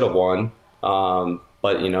like we should have won.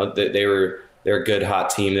 But, they're a good, hot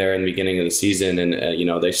team there in the beginning of the season,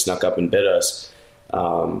 and, they snuck up and bit us.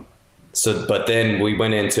 But then we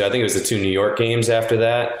went into, I think it was the 2 New York games after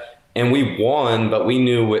that, and we won, but we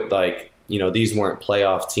knew these weren't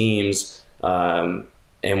playoff teams.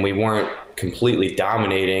 And we weren't completely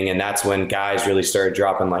dominating, and that's when guys really started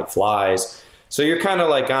dropping like flies. So you're kind of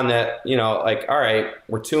like on that, like, all right,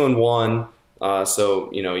 we're 2-1.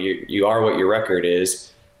 So, you are what your record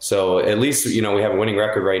is. So at least, we have a winning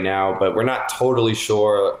record right now, but we're not totally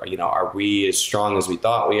sure, are we as strong as we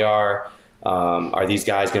thought we are? Are these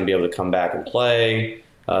guys going to be able to come back and play?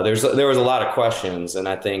 there was a lot of questions. And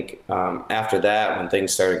I think after that, when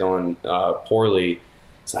things started going poorly,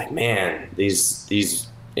 it's like, man, these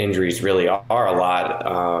injuries really are a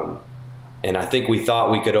lot. And I think we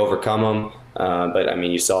thought we could overcome them. But I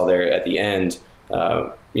mean, you saw there at the end,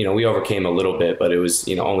 we overcame a little bit, but it was,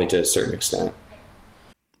 only to a certain extent.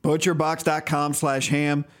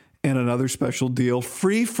 ButcherBox.com/ham and another special deal.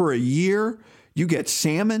 Free for a year. You get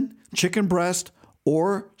salmon, chicken breast,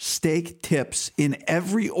 or steak tips in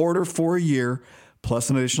every order for a year, plus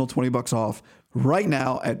an additional $20 off right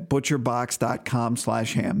now at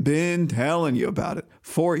ButcherBox.com/ham. Been telling you about it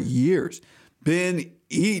for years. Been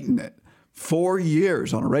eating it for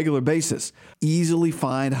years on a regular basis. Easily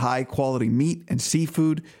find high-quality meat and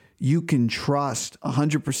seafood you can trust.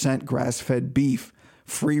 100% grass-fed beef,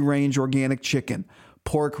 free-range organic chicken,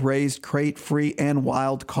 pork raised crate-free and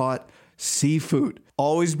wild-caught seafood.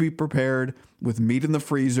 Always be prepared with meat in the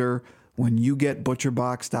freezer when you get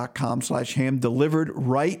ButcherBox.com/ham delivered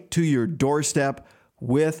right to your doorstep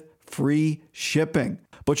with free shipping.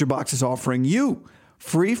 ButcherBox is offering you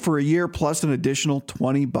free for a year plus an additional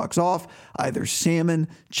 $20 off either salmon,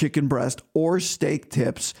 chicken breast, or steak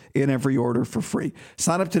tips in every order for free.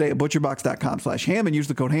 Sign up today at ButcherBox.com/ham and use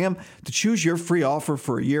the code HAM to choose your free offer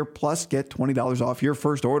for a year plus get $20 off your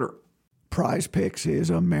first order. Prize Picks is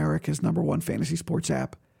America's #1 fantasy sports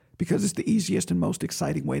app because it's the easiest and most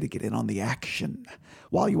exciting way to get in on the action.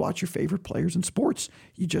 While you watch your favorite players in sports,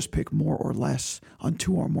 you just pick more or less on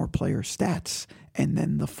 2 or more player stats, and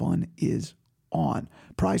then the fun is on.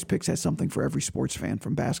 Prize Picks has something for every sports fan,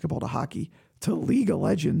 from basketball to hockey to League of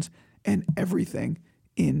Legends and everything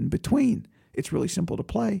in between. It's really simple to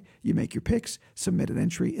play. You make your picks, submit an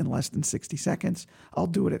entry in less than 60 seconds. I'll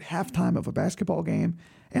do it at halftime of a basketball game,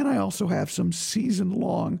 and I also have some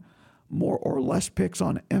season-long more or less picks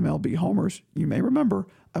on MLB homers. You may remember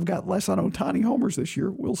I've got less on Ohtani homers this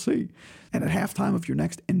year. We'll see. And at halftime of your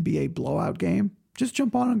next NBA blowout game, just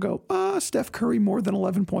jump on and go, Steph Curry more than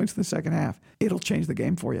 11 points in the second half. It'll change the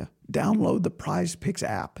game for you. Download the Prize Picks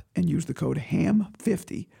app and use the code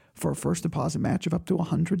HAM50 for a first deposit match of up to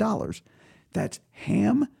 $100. That's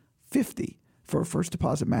HAM50 for a first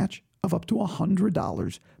deposit match of up to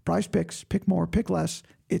 $100. Prize Picks, pick more, pick less.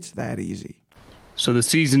 It's that easy. So the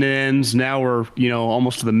season ends. Now we're,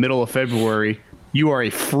 almost to the middle of February. You are a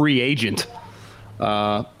free agent.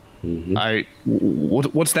 What's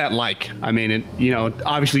that like? I mean,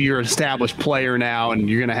 obviously you're an established player now and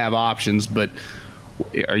you're going to have options, but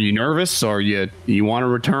are you nervous or you want to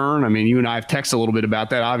return? I mean, you and I have texted a little bit about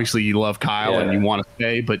that. Obviously you love Kyle and you want to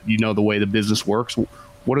stay, but you know the way the business works.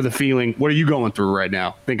 What are you going through right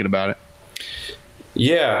now thinking about it?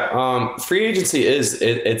 Yeah. Free agency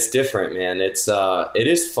it's different, man. It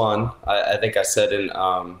is fun. I think I said in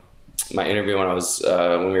my interview when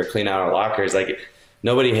we were cleaning out our lockers, like,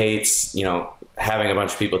 nobody hates, having a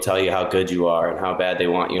bunch of people tell you how good you are and how bad they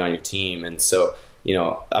want you on your team. And so,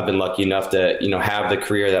 I've been lucky enough to, have the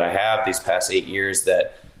career that I have these past 8 years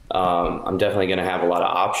that I'm definitely going to have a lot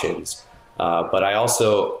of options. But I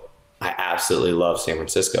absolutely love San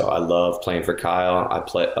Francisco. I love playing for Kyle. I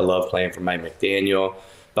love playing for Mike McDaniel.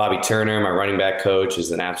 Bobby Turner, my running back coach,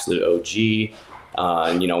 is an absolute OG.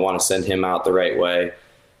 And, want to send him out the right way.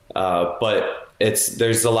 But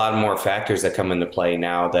there's a lot more factors that come into play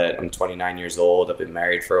now that I'm 29 years old. I've been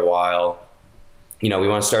married for a while. We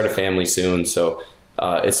want to start a family soon. So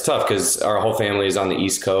it's tough because our whole family is on the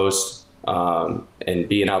East Coast. And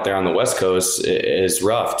being out there on the West Coast is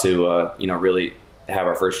rough to, really have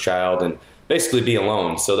our first child and basically be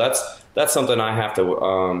alone. So that's something I have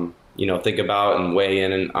to, think about and weigh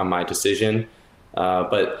in on my decision.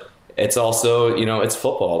 But it's also, it's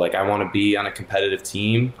football. Like, I want to be on a competitive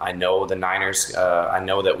team. I know the Niners, I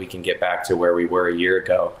know that we can get back to where we were a year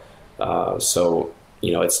ago. So,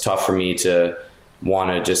 it's tough for me to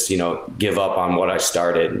want to just, give up on what I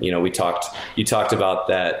started. You talked about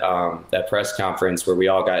that press conference where we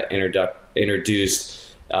all got introduced.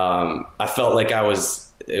 I felt like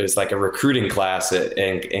it was like a recruiting class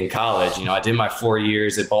in college. I did my 4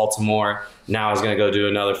 years at Baltimore. Now I was going to go do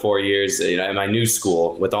another 4 years, at my new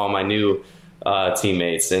school with all my new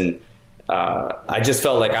teammates. And I just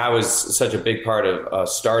felt like I was such a big part of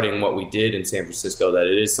starting what we did in San Francisco that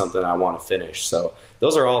it is something I want to finish. So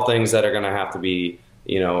those are all things that are going to have to be,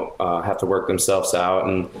 have to work themselves out.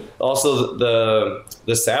 And also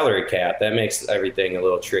the salary cap, that makes everything a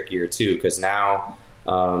little trickier too, because now,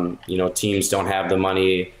 teams don't have the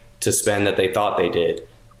money to spend that they thought they did.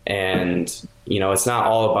 And, it's not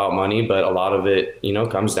all about money, but a lot of it,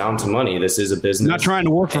 comes down to money. This is a business. Not trying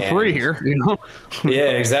to work for free here,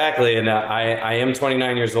 Yeah, exactly. And I am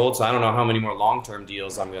 29 years old, so I don't know how many more long-term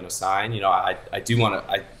deals I'm going to sign. I do want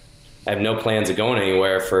to. I have no plans of going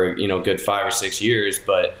anywhere for good 5 or 6 years,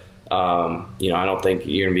 but I don't think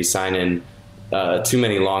you're going to be signing too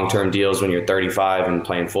many long-term deals when you're 35 and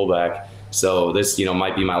playing fullback. So this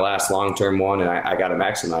might be my last long-term one, and I got to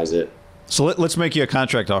maximize it. So let's make you a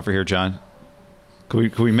contract offer here, John. Can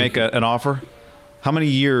we make an offer? How many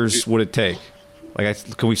years would it take?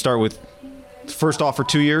 Can we start with first offer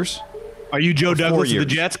 2 years? Are you Joe Douglas of the years?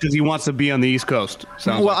 Jets? Because he wants to be on the East Coast.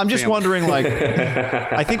 Well, I'm just wondering.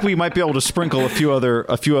 I think we might be able to sprinkle a few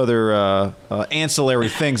other ancillary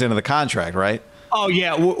things into the contract, right? Oh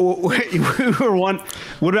yeah, we were one.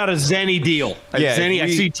 What about a Zenny deal? Yeah, Zenny. I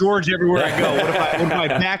see George everywhere I go. What if I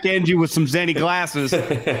back end you with some Zenny glasses?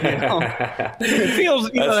 It feels.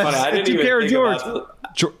 That's funny. I didn't even think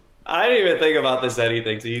George. I didn't even think about this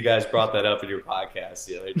anything until you guys brought that up in your podcast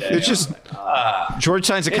the other day. It's just George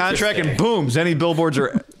signs a contract and boom, Zenny billboards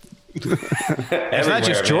are. It's not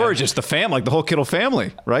just George; man. it's the family, the whole Kittle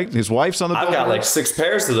family, right? His wife's on the. I've got 6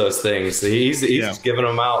 pairs of those things. He's just giving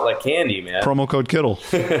them out like candy, man. Promo code Kittle.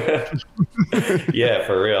 Yeah,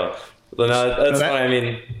 for real. But that's funny. I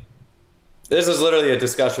mean, this is literally a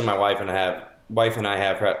discussion my wife and I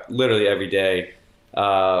have literally every day.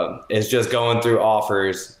 Is just going through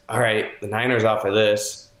offers. All right, the Niners offer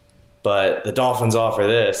this, but the Dolphins offer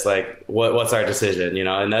this. What's our decision?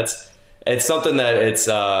 And it's something that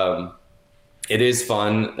it is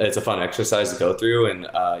fun. It's a fun exercise to go through, and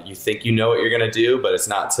you think you know what you're gonna do, but it's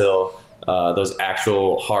not till those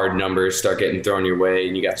actual hard numbers start getting thrown your way,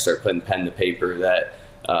 and you got to start putting pen to paper that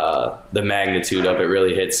the magnitude of it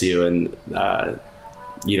really hits you, and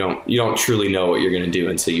you don't truly know what you're gonna do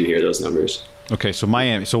until you hear those numbers. Okay, so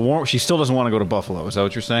Miami. So she still doesn't want to go to Buffalo. Is that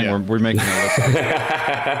what you're saying? Yeah. We're making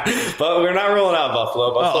it. But we're not ruling out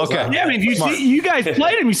Buffalo. Okay. Yeah, I mean, you guys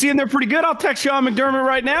played them. You see them; they're pretty good. I'll text Sean McDermott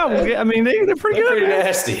right now. I mean, they're pretty good. Pretty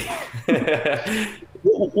nasty.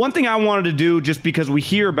 One thing I wanted to do, just because we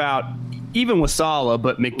hear about, even with Saleh,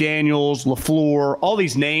 but McDaniels, LaFleur, all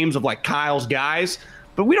these names of Kyle's guys,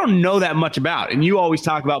 but we don't know that much about. And you always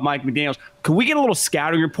talk about Mike McDaniels. Can we get a little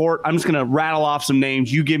scouting report? I'm just going to rattle off some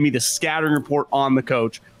names. You give me the scouting report on the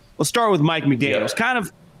coach. Let's start with Mike McDaniels. Yeah.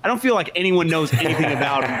 I don't feel like anyone knows anything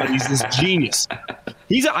about him, but he's this genius.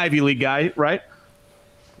 He's an Ivy League guy, right?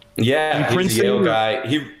 Yeah, he's a Yale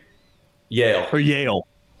guy. Yale. Or Yale.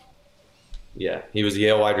 Yeah, he was a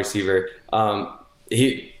Yale wide receiver.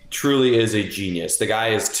 He truly is a genius. The guy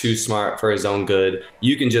is too smart for his own good.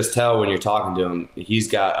 You can just tell when you're talking to him. He's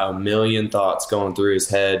got a million thoughts going through his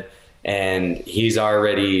head, and he's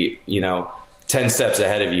already, 10 steps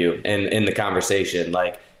ahead of you in the conversation.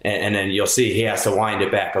 And then you'll see he has to wind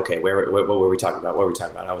it back. Okay, what were we talking about? What were we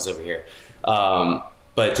talking about? I was over here.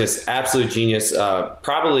 But just absolute genius.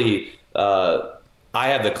 Probably I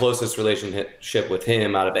have the closest relationship with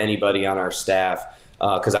him out of anybody on our staff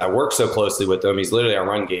because I work so closely with him. He's literally our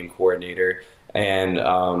run game coordinator. And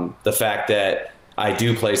the fact that I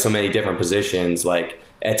do play so many different positions,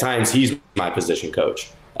 at times he's my position coach.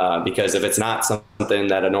 Because if it's not something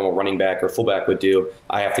that a normal running back or fullback would do,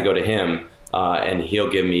 I have to go to him. And he'll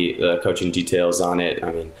give me the coaching details on it.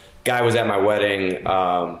 I mean, guy was at my wedding,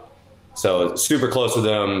 so super close with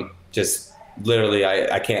him. Just literally,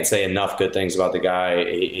 I can't say enough good things about the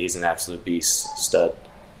guy. He's an absolute beast, stud.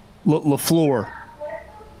 LaFleur.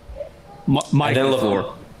 Mike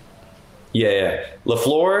LaFleur. Yeah.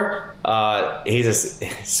 LaFleur, he's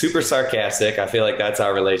super sarcastic. I feel like that's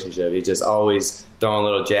our relationship. He's just always throwing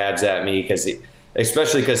little jabs at me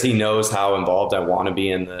especially because he knows how involved I want to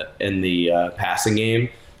be in the passing game.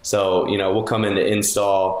 So, we'll come into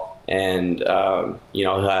install and,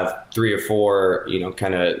 he'll have 3 or 4,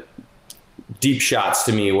 kind of deep shots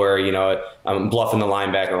to me where, I'm bluffing the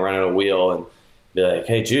linebacker, running a wheel and be like,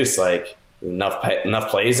 hey, Juice, enough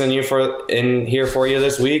plays in here for you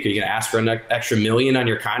this week? Are you going to ask for an extra $1 million on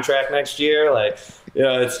your contract next year?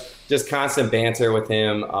 It's just constant banter with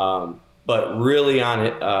him. But really on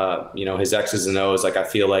it, his X's and O's, I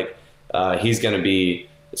feel like he's going to be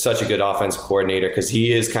such a good offensive coordinator because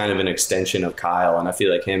he is kind of an extension of Kyle. And I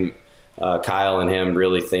feel like Kyle and him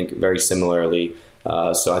really think very similarly.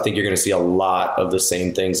 So I think you're going to see a lot of the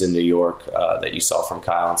same things in New York that you saw from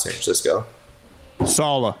Kyle in San Francisco.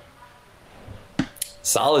 Saleh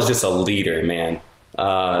is just a leader, man.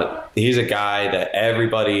 He's a guy that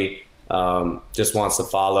everybody just wants to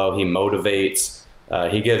follow. He motivates.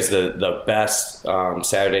 He gives the best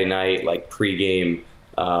Saturday night pregame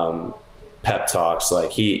pep talks.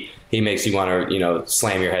 Like he makes you want to,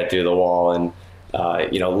 slam your head through the wall and,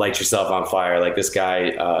 light yourself on fire. Like this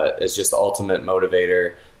guy is just the ultimate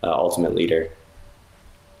motivator, ultimate leader.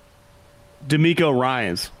 DeMeco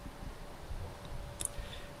Ryans.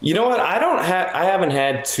 You know what? I haven't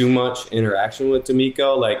had too much interaction with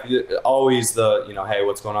DeMeco. Like always hey,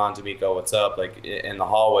 what's going on, DeMeco? What's up? Like in the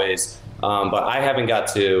hallways. But I haven't got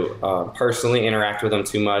to personally interact with him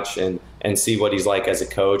too much and see what he's like as a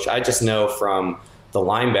coach. I just know from the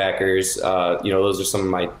linebackers, those are some of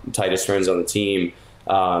my tightest friends on the team.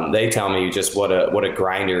 They tell me just what a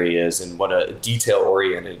grinder he is and what a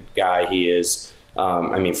detail-oriented guy he is.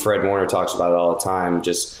 Fred Warner talks about it all the time,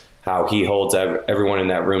 just how he holds everyone in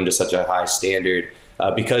that room to such a high standard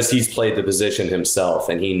because he's played the position himself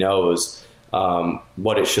and he knows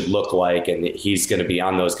what it should look like, and he's going to be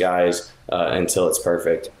on those guys until it's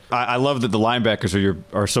perfect. I love that the linebackers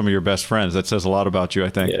are some of your best friends. That says a lot about you, I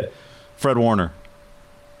think. Yeah. Fred Warner.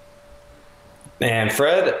 Man,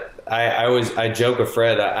 Fred, I joke with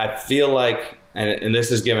Fred. I feel like, and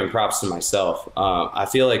this is giving props to myself, I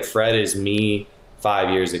feel like Fred is me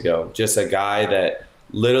 5 years ago. Just a guy that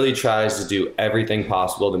literally tries to do everything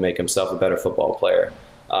possible to make himself a better football player.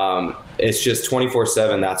 It's just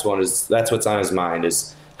 24/7. That's what's on his mind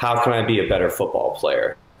is how can I be a better football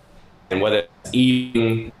player? And whether it's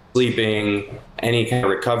eating, sleeping, any kind of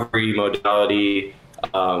recovery modality,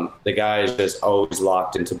 the guy is just always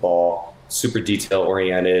locked into ball, super detail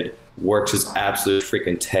oriented, works his absolute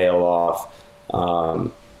freaking tail off.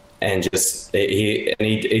 And just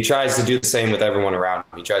he tries to do the same with everyone around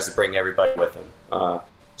him. He tries to bring everybody with him.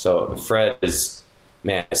 So Fred is,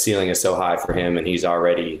 man, the ceiling is so high for him, and he's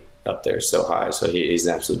already up there so high. So he's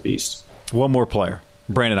an absolute beast. One more player,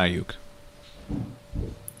 Brandon Aiyuk.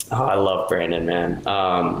 Oh, I love Brandon, man.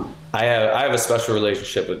 I have a special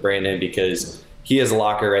relationship with Brandon because he has a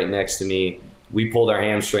locker right next to me. We pulled our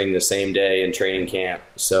hamstring the same day in training camp.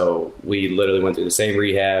 So we literally went through the same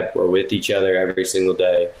rehab. We're with each other every single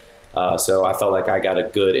day. So I felt like I got a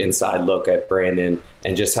good inside look at Brandon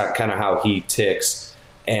and just how he ticks.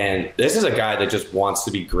 And this is a guy that just wants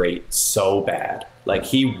to be great so bad. Like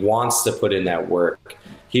he wants to put in that work.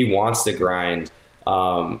 He wants to grind.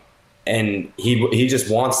 And he just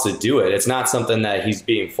wants to do it. It's not something that he's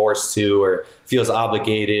being forced to or feels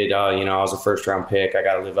obligated. I was a first round pick. I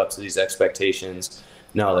got to live up to these expectations.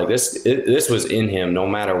 No, like this was in him. No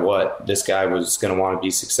matter what, this guy was going to want to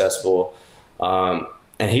be successful.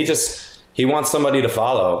 And he wants somebody to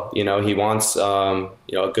follow. He wants a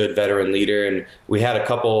good veteran leader. And we had a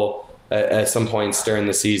couple at some points during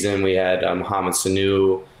the season. We had Mohamed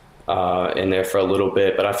Sanu in there for a little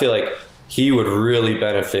bit, but I feel like he would really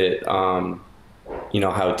benefit, how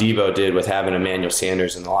Debo did with having Emmanuel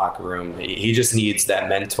Sanders in the locker room. He just needs that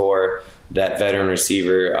mentor, that veteran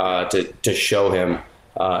receiver to show him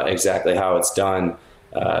exactly how it's done.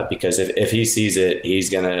 Because if he sees it, he's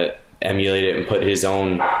going to emulate it and put his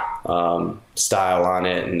own style on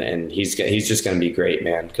it. And he's just going to be great,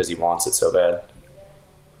 man, because he wants it so bad.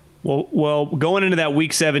 Well, going into that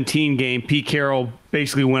Week 17 game, Pete Carroll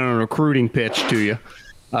basically went on a recruiting pitch to you.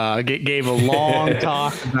 Gave a long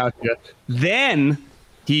talk about you. Then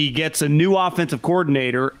he gets a new offensive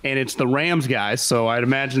coordinator, and it's the Rams guys. So I'd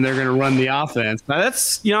imagine they're going to run the offense. Now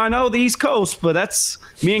that's, I know the East Coast, but that's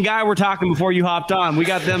me and Guy were talking before you hopped on. We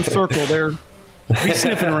got them circled. They're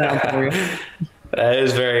sniffing around for you. That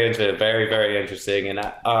is very interesting. Very, very interesting. And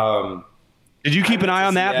did you keep an eye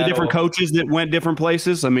on that? Seattle. The different coaches that went different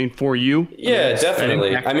places. For you. Yeah,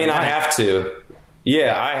 definitely. I have to.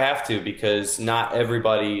 Yeah, I have to because not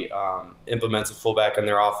everybody implements a fullback in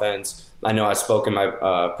their offense. I know I spoke in my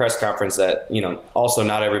press conference that, also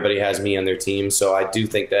not everybody has me on their team. So I do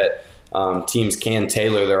think that teams can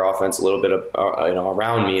tailor their offense a little bit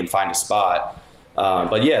around me and find a spot.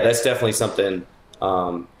 But yeah, that's definitely something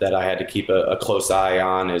that I had to keep a close eye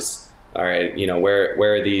on is, all right, where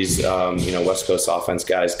are these, West Coast offense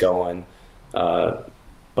guys going?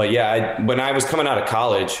 But yeah, when I was coming out of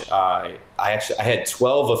college, I had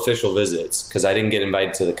 12 official visits because I didn't get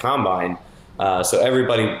invited to the combine. So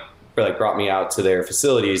everybody brought me out to their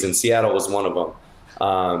facilities, and Seattle was one of them.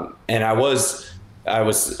 And I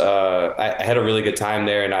had a really good time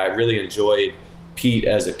there, and I really enjoyed Pete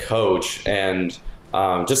as a coach and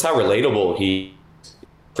just how relatable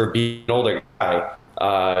for being an older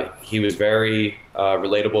guy. He was very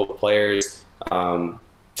relatable with players.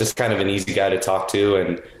 Just kind of an easy guy to talk to,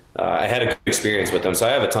 and I had a good experience with him. So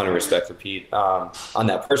I have a ton of respect for Pete on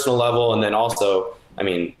that personal level. And then also,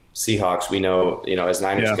 Seahawks, we know, as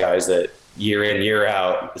Niners guys that year in, year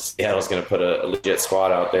out, Seattle's going to put a legit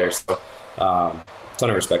squad out there. So ton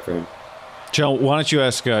of respect for him. Joe, why don't you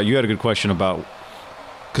ask? You had a good question about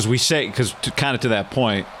because kind of to that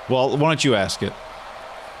point. Well, why don't you ask it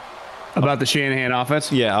About the Shanahan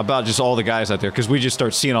offense? Yeah, about just all the guys out there because we just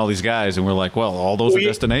start seeing all these guys and we're like, well, all those are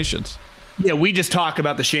destinations. Yeah, we just talk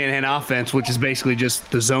about the Shanahan offense, which is basically just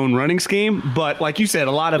the zone running scheme. But like you said,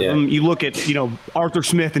 a lot of them, you look at, Arthur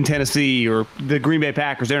Smith in Tennessee or the Green Bay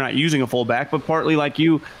Packers, they're not using a fullback, but partly like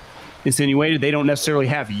you insinuated, they don't necessarily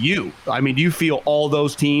have you. I mean, do you feel all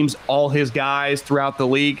those teams, all his guys throughout the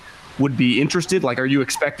league would be interested? Like, are you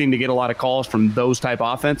expecting to get a lot of calls from those type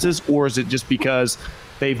offenses, or is it just because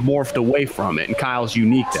they've morphed away from it and Kyle's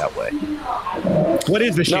unique that way? What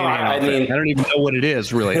is the Shanahan offense? I don't even know what it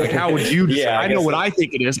is, really. Like, how would you I know what I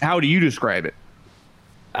think it is. How do you describe it?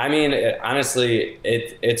 I mean, honestly,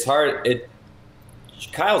 it's hard.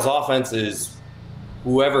 Kyle's offense is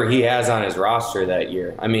whoever he has on his roster that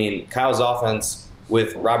year. I mean, Kyle's offense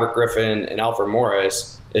with Robert Griffin and Alfred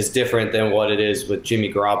Morris is different than what it is with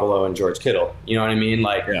Jimmy Garoppolo and George Kittle. You know what I mean?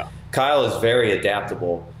 Like, Kyle is very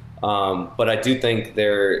adaptable. But I do think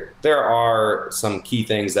there are some key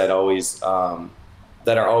things that are always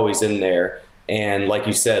in there. And like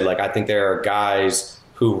you said, like, I think there are guys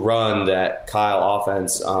who run that Kyle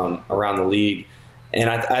offense around the league. And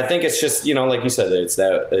I think it's just, like you said, it's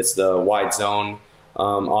the wide zone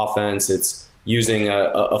offense. It's using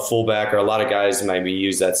a fullback, or a lot of guys maybe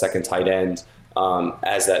use that second tight end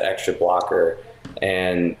as that extra blocker,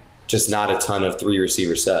 and just not a ton of 3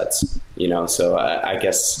 receiver sets. So I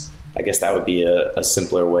guess that would be a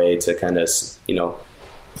simpler way to kind of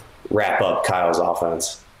wrap up Kyle's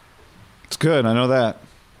offense. It's good. I know that.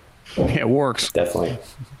 Yeah, it works. Definitely.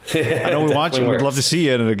 I know we want you. We'd love to see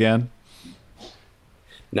you in it again.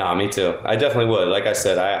 No, me too. I definitely would. Like I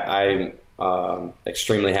said, I'm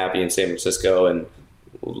extremely happy in San Francisco and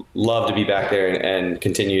love to be back there and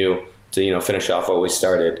continue to, finish off what we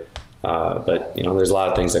started. But, there's a lot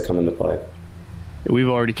of things that come into play. We've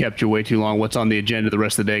already kept you way too long. What's on the agenda the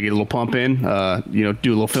rest of the day? Get a little pump in, do a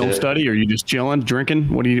little film study, or are you just chilling,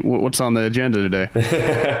 drinking? What's on the agenda today?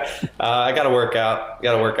 I got to work out.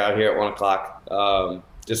 Got to work out here at 1:00.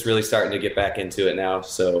 Just really starting to get back into it now.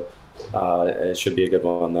 So it should be a good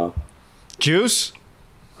one, though. Juice?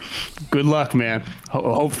 Good luck, man.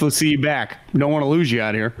 Hopefully see you back. We don't want to lose you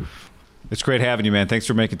out here. It's great having you, man. Thanks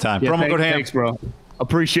for making time. Yeah, promo code HAM. Thanks, bro.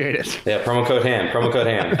 Appreciate it. Yeah, promo code HAM.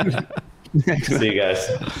 See you guys.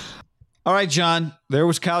 All right, John. There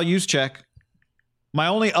was Kyle Juszczyk. My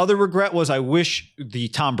only other regret was I wish the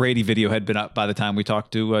Tom Brady video had been up by the time we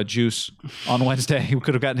talked to Juice on Wednesday. We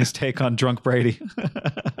could have gotten his take on Drunk Brady.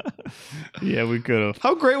 Yeah, we could have.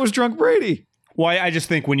 How great was Drunk Brady? Well, I just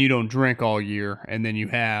think when you don't drink all year and then you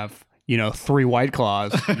have, 3 White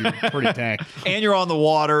Claws, you're pretty tanked. And you're on the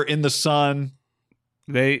water in the sun.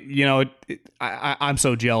 I'm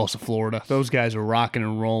so jealous of Florida. Those guys are rocking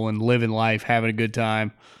and rolling, living life, having a good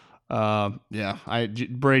time.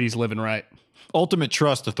 Brady's living right. Ultimate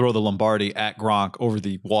trust to throw the Lombardi at Gronk over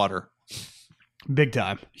the water. Big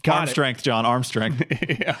time. Arm strength, John. Arm strength.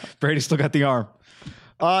 Yeah. Brady still got the arm.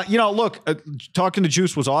 Talking to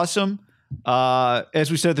Juice was awesome.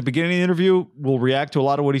 As we said at the beginning of the interview, we'll react to a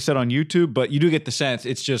lot of what he said on YouTube, but you do get the sense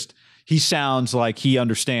it's just he sounds like he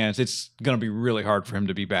understands it's going to be really hard for him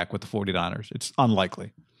to be back with the 49ers. It's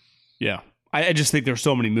unlikely. Yeah. I just think there's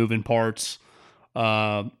so many moving parts.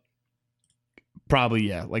 Probably,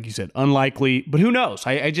 yeah, like you said, unlikely, but who knows?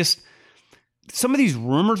 I just some of these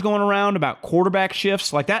rumors going around about quarterback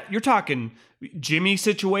shifts like that, you're talking Jimmy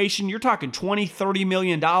situation, you're talking $20-30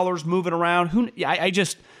 million moving around.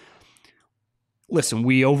 Listen,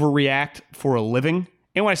 we overreact for a living.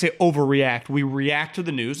 And when I say overreact, we react to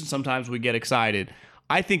the news, and sometimes we get excited.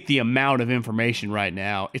 I think the amount of information right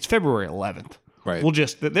now, it's February 11th. Right.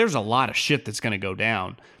 There's a lot of shit that's going to go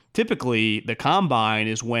down. Typically, the combine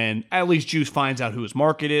is when at least Juice finds out who his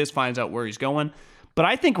market is, finds out where he's going. But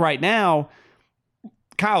I think right now,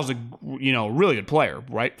 Kyle's a really good player,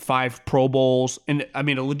 right? 5 Pro Bowls, and I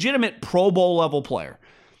mean a legitimate Pro Bowl level player.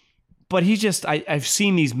 But he's just I've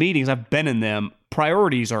seen these meetings, I've been in them.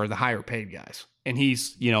 Priorities are the higher paid guys. And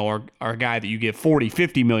he's, our guy that you give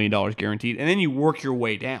 $40-50 million guaranteed, and then you work your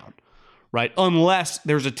way down, right? Unless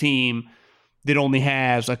there's a team that only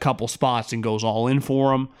has a couple spots and goes all in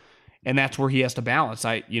for him, and that's where he has to balance.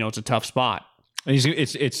 It's a tough spot. And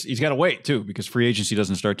he's got to wait too because free agency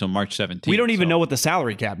doesn't start till March 17th. We don't even know what the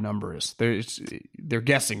salary cap number is. They're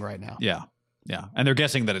guessing right now. Yeah, and they're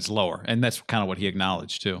guessing that it's lower, and that's kind of what he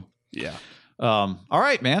acknowledged too. Yeah. All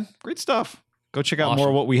right, man, great stuff. Go check out more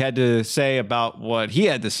of what we had to say about what he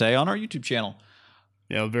had to say on our YouTube channel.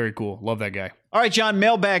 Yeah, very cool. Love that guy. All right, John,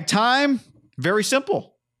 mailbag time. Very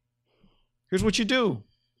simple. Here's what you do.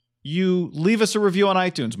 you leave us a review on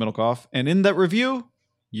iTunes, Middlecoff, and in that review,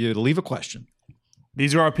 you leave a question.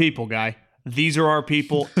 These are our people, guy. These are our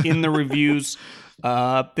people in the reviews.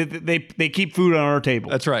 They keep food on our table.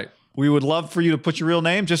 That's right. We would love for you to put your real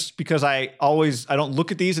name, just because I don't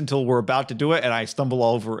look at these until we're about to do it, and I stumble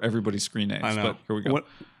all over everybone's screen names. I know. But here we go.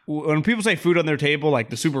 When people say food on their table, like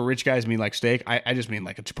the super rich guys mean like steak, I just mean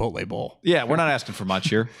like a Chipotle bowl. Yeah, we're not asking for much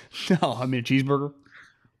here. No, I mean a cheeseburger.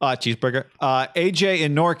 Cheeseburger. AJ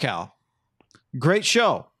in NorCal. Great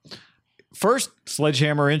show. First,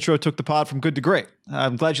 Sledgehammer intro took the pod from good to great.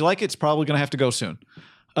 I'm glad you like it. It's probably going to have to go soon.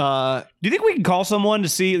 Do you think we can call someone to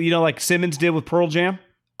see, like Simmons did with Pearl Jam?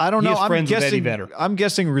 I don't know. I'm guessing I'm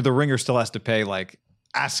guessing the Ringer still has to pay like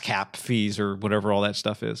ASCAP fees or whatever all that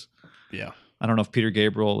stuff is. Yeah. I don't know if Peter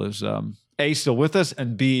Gabriel is A, still with us,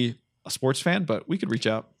 and B, a sports fan, but we could reach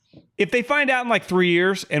out. If they find out in like 3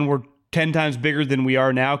 years and we're 10 times bigger than we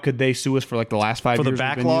are now, could they sue us for like the last 5 years? For the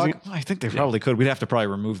backlog? I think they probably could. We'd have to probably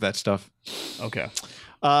remove that stuff. Okay.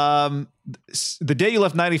 The day you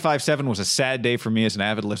left 95.7 was a sad day for me as an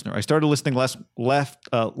avid listener. I started listening less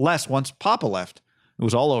once Papa left. It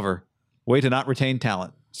was all over. Way to not retain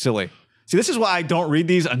talent. Silly. See, this is why I don't read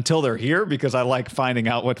these until they're here, because I like finding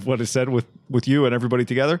out what is said with you and everybody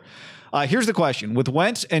together. Here's the question. With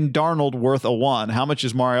Wentz and Darnold worth a 1, how much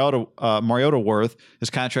is Mariota worth? His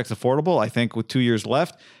contract's affordable, I think, with 2 years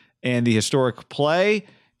left. And the historic play,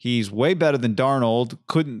 he's way better than Darnold.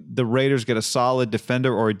 Couldn't the Raiders get a solid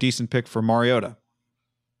defender or a decent pick for Mariota?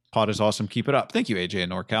 Pod is awesome. Keep it up. Thank you, AJ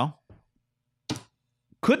and NorCal.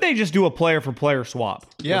 Could they just do a player-for-player swap?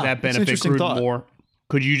 Yeah, Would that benefit Gruden more?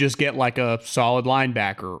 Could you just get like a solid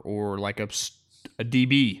linebacker or like a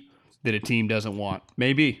DB that a team doesn't want?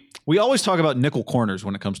 Maybe. We always talk about nickel corners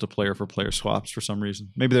when it comes to player-for-player swaps for some reason.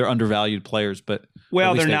 Maybe they're undervalued players, but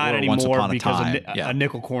well, they're not anymore because a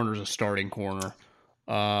nickel corner is a starting corner.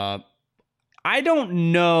 I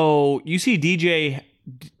don't know. You see DJ,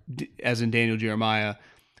 as in Daniel Jeremiah,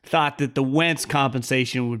 thought that the Wentz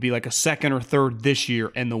compensation would be like a second or third this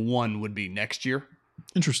year and the 1 would be next year.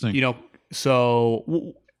 Interesting.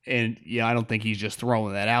 So, and I don't think he's just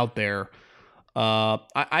throwing that out there.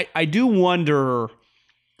 I do wonder,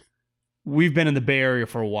 we've been in the Bay Area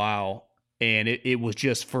for a while, and it was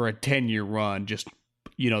just for a 10-year run, just,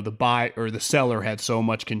 the buy or the seller had so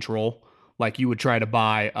much control. Like you would try to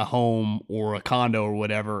buy a home or a condo or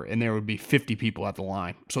whatever, and there would be 50 people at the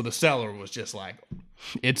line. So the seller was just like,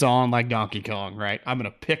 it's on like Donkey Kong, right? I'm going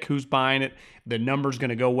to pick who's buying it. The number's going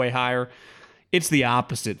to go way higher. It's the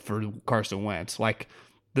opposite for Carson Wentz. Like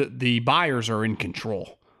the buyers are in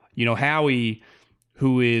control. Howie,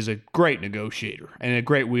 who is a great negotiator and a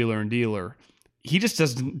great wheeler and dealer, he just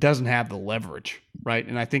doesn't have the leverage, right?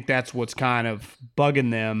 And I think that's what's kind of bugging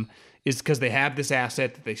them, is because they have this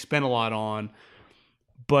asset that they spent a lot on,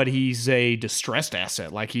 but he's a distressed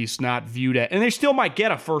asset. Like he's not viewed at, and they still might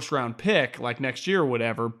get a first-round pick like next year or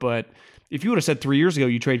whatever, but if you would have said 3 years ago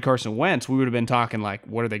you trade Carson Wentz, we would have been talking like,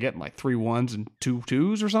 what are they getting, like 3 1s and 2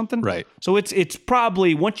 2s or something? Right. So it's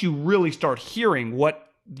probably, once you really start hearing what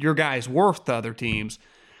your guy's worth to other teams,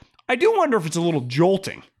 I do wonder if it's a little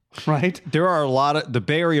jolting, right? There are a lot of the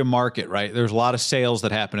Bay Area market, right? There's a lot of sales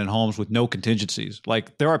that happen in homes with no contingencies.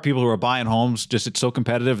 Like there are people who are buying homes, just it's so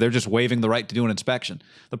competitive, they're just waiving the right to do an inspection.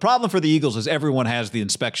 The problem for the Eagles is everyone has the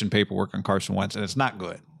inspection paperwork on Carson Wentz, and it's not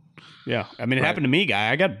good. Yeah, I mean, it happened to me, guy.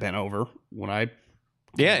 I got bent over when I.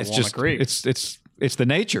 Yeah, it's just it's the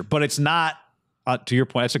nature, but it's not. To your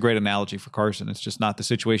point, that's a great analogy for Carson. It's just not the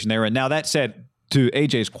situation they're in. Now that said, to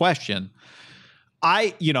AJ's question,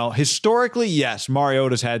 historically, yes,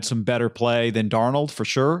 Mariota's had some better play than Darnold for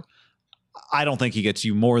sure. I don't think he gets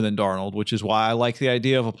you more than Darnold, which is why I like the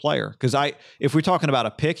idea of a player. Because if we're talking about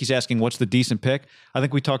a pick, he's asking what's the decent pick. I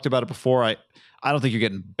think we talked about it before. I don't think you're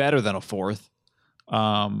getting better than a 4th.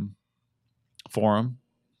 For him.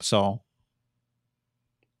 So,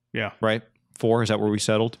 yeah. Right? 4, is that where we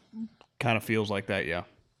settled? Kind of feels like that, yeah.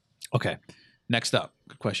 Okay. Next up.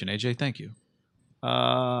 Good question, AJ. Thank you.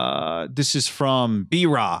 This is from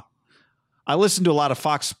B-Raw. I listen to a lot of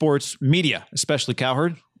Fox Sports media, especially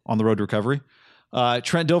Cowherd on the road to recovery.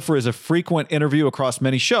 Trent Dilfer is a frequent interview across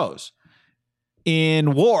many shows.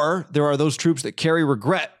 In war, there are those troops that carry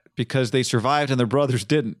regret because they survived and their brothers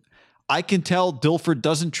didn't. I can tell Dilfer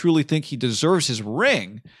doesn't truly think he deserves his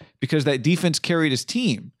ring because that defense carried his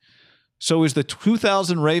team. So is the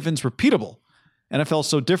 2000 Ravens repeatable? NFL's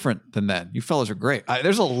so different than then. You fellas are great.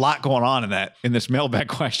 There's a lot going on in this mailbag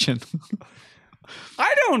question.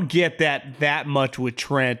 I don't get that much with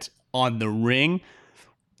Trent on the ring.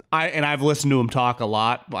 I've listened to him talk a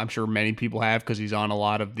lot. I'm sure many people have because he's on a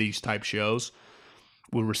lot of these type shows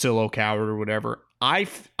with Russillo, Cowherd, or whatever.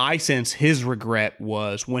 I sense his regret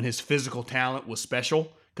was when his physical talent was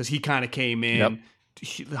special, because he kind of came in,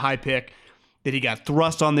 high pick, that he got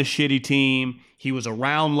thrust on this shitty team. He was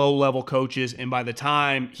around low-level coaches, and by the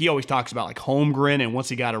time, he always talks about like Holmgren, and once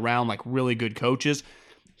he got around like really good coaches,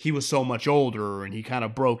 he was so much older and he kind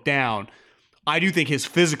of broke down. I do think his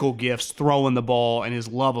physical gifts, throwing the ball, and his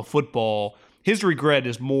love of football, his regret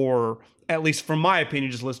is more, at least from my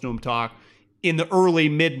opinion, just listen to him talk, in the early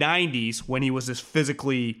mid-90s when he was this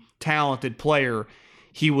physically talented player,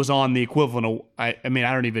 he was on the equivalent of, I mean,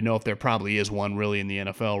 I don't even know if there probably is one really in the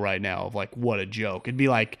NFL right now of like, what a joke. It'd be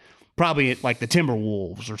like probably like the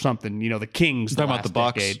Timberwolves or something, the Kings. Talking about the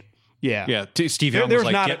Bucks? Decade. Yeah. Yeah, Steve Young There's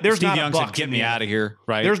was not like, a- there's Steve not a Young said, Bucks get in me the out of here,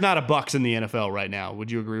 right? There's not a Bucks in the NFL right now.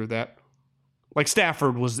 Would you agree with that? Like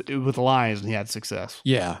Stafford was with the Lions and he had success.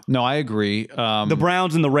 Yeah, no, I agree. The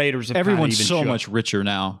Browns and the Raiders have Everyone's kinda so even shook. much richer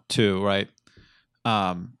now, too, right?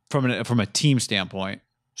 From a team standpoint.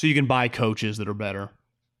 So you can buy coaches that are better.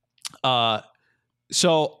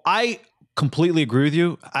 So I completely agree with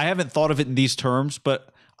you. I haven't thought of it in these terms,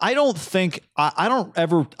 but I don't think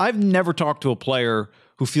I've never talked to a player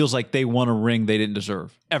who feels like they won a ring they didn't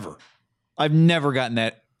deserve, ever. I've never gotten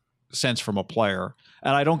that sense from a player,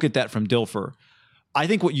 and I don't get that from Dilfer. I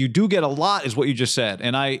think what you do get a lot is what you just said.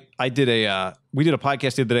 And we did a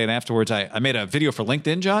podcast the other day, and afterwards I made a video for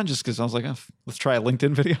LinkedIn, John, just because I was like, oh, let's try a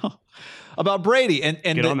LinkedIn video about Brady. And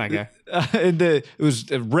Get on that guy. It was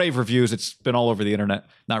rave reviews. It's been all over the internet.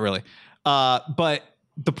 Not really. But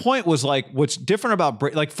the point was like, what's different about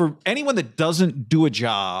Brady, like for anyone that doesn't do a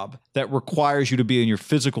job that requires you to be in your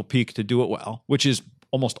physical peak to do it well, which is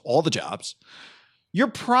almost all the jobs, your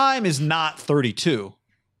prime is not 32.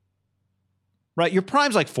 Right? Your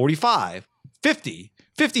prime's like 45, 50,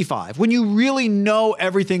 55. When you really know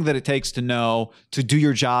everything that it takes to know to do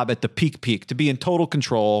your job at the peak, to be in total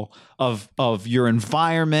control of your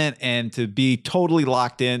environment and to be totally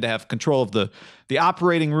locked in, to have control of the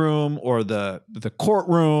operating room or the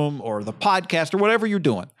courtroom or the podcast or whatever you're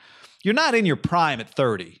doing. You're not in your prime at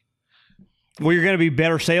 30. Well, you're going to be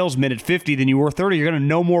better salesman at 50 than you were 30. You're going to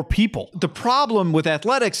know more people. The problem with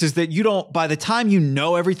athletics is that you don't, by the time you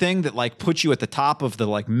know everything that like puts you at the top of the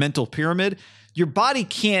like mental pyramid, your body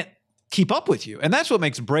can't keep up with you. And that's what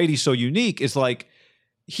makes Brady so unique, is like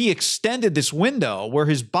he extended this window where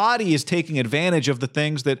his body is taking advantage of the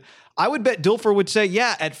things that I would bet Dilfer would say,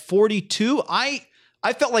 yeah, at 42, I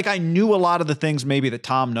felt like I knew a lot of the things maybe that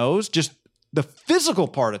Tom knows, just the physical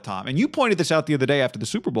part of Tom. And you pointed this out the other day after the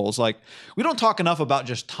Super Bowl. It's like, we don't talk enough about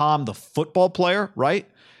just Tom, the football player, right?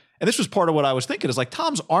 And this was part of what I was thinking, is like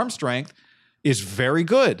Tom's arm strength is very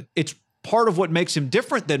good. It's part of what makes him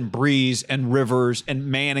different than Breeze and Rivers and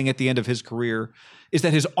Manning at the end of his career, is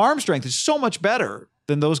that his arm strength is so much better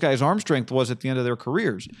than those guys' arm strength was at the end of their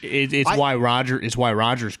careers. It's why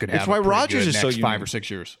Rodgers could have. It's why Rodgers is so next 5 unique. or 6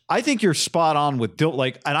 years. I think you're spot on with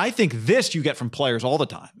and I think this you get from players all the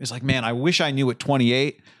time. It's like, man, I wish I knew at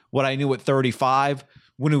 28 what I knew at 35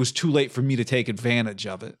 when it was too late for me to take advantage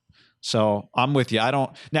of it. So I'm with you.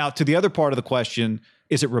 Now to the other part of the question,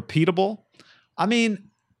 is it repeatable? I mean,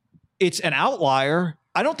 it's an outlier.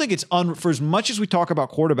 I don't think it's for as much as we talk about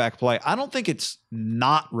quarterback play, I don't think it's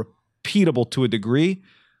not repeatable to a degree.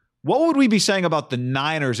 What would we be saying about the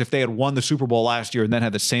Niners if they had won the Super Bowl last year and then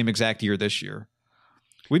had the same exact year this year?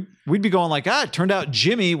 We'd be going like, it turned out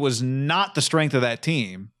Jimmy was not the strength of that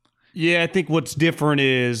team. Yeah, I think what's different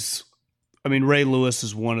is, I mean, Ray Lewis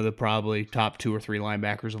is one of the probably top 2 or 3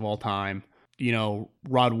 linebackers of all time.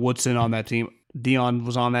 Rod Woodson on that team. Dion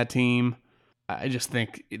was on that team. I just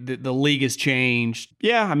think the league has changed.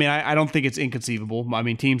 Yeah, I mean, I don't think it's inconceivable. I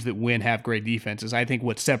mean, teams that win have great defenses. I think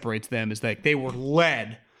what separates them is that they were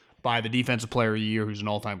led by the defensive player of the year, who's an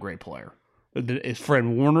all-time great player. Is Fred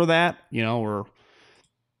Warner that? Or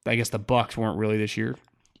I guess the Bucs weren't really this year.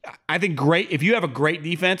 I think if you have a great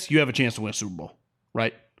defense, you have a chance to win a Super Bowl,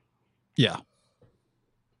 right? Yeah.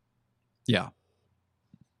 Yeah.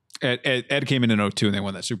 Ed came in 2002 and they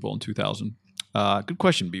won that Super Bowl in 2000. Good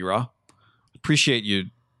question, B-Raw. Appreciate you.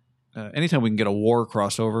 Anytime we can get a war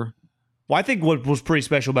crossover. Well, I think what was pretty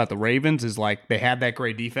special about the Ravens is like they had that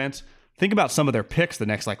great defense. Think about some of their picks the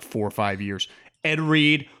next like 4 or 5 years. Ed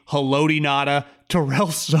Reed, Haloti Ngata,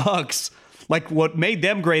 Terrell Suggs. Like what made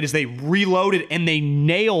them great is they reloaded and they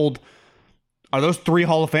nailed. Are those 3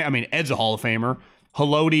 Hall of Fame? I mean, Ed's a Hall of Famer.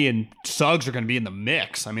 Haloti and Suggs are going to be in the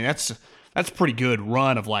mix. I mean, that's a pretty good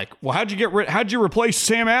run of like, well, how'd you replace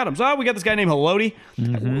Sam Adams? Oh, we got this guy named Haloti.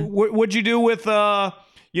 Mm-hmm. What'd you do with,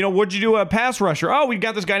 what'd you do a pass rusher? Oh, we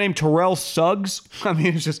got this guy named Terrell Suggs. I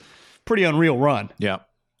mean, it's just pretty unreal run. Yeah.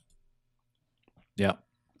 Yeah.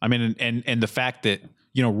 I mean, and the fact that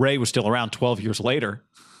Ray was still around 12 years later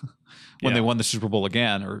when they won the Super Bowl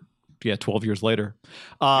again, 12 years later.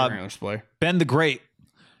 Ben the Great.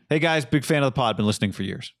 Hey guys, big fan of the pod, been listening for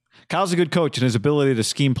years. Kyle's a good coach and his ability to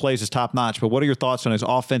scheme plays is top notch, but what are your thoughts on his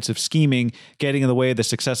offensive scheming getting in the way of the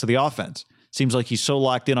success of the offense? Seems like he's so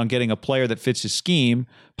locked in on getting a player that fits his scheme,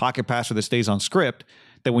 pocket passer that stays on script,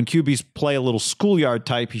 that when QBs play a little schoolyard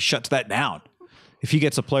type, he shuts that down. If he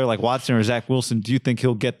gets a player like Watson or Zach Wilson, do you think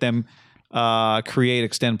he'll get them create,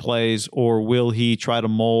 extend plays, or will he try to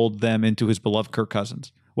mold them into his beloved Kirk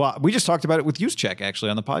Cousins? Well, we just talked about it with Juszczyk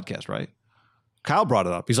actually on the podcast, right? Kyle brought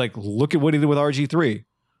it up. He's like, look at what he did with RG3.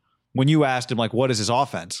 When you asked him, like, what is his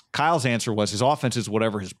offense? Kyle's answer was his offense is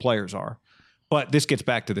whatever his players are. But this gets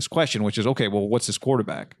back to this question, which is, okay, well, what's his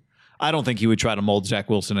quarterback? I don't think he would try to mold Zach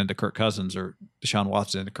Wilson into Kirk Cousins or Deshaun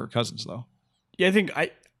Watson into Kirk Cousins, though. Yeah,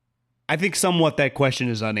 I think somewhat that question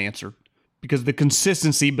is unanswered because the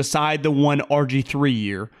consistency beside the one RG3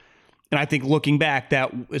 year, and I think looking back,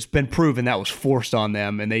 that it's been proven that was forced on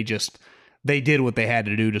them, and they did what they had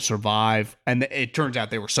to do to survive, and it turns out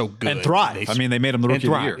they were so good. And thrive. They made them the rookie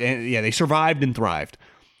of the year. And, they survived and thrived.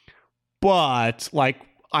 But,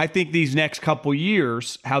 I think these next couple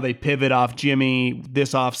years, how they pivot off Jimmy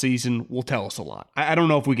this offseason will tell us a lot. I don't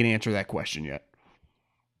know if we can answer that question yet.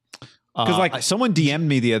 Because someone DM'd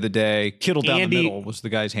me the other day, Kittle down the middle was the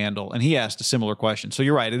guy's handle, and he asked a similar question. So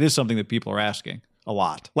you're right, it is something that people are asking a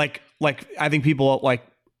lot. I think people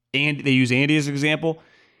Andy, they use Andy as an example.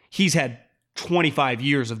 He's had 25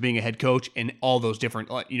 years of being a head coach and all those different,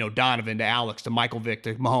 Donovan to Alex to Michael Vick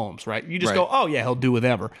to Mahomes, right? You just go, oh yeah, he'll do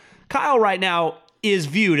whatever. Kyle right now is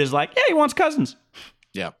viewed as he wants Cousins.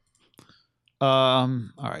 Yeah. All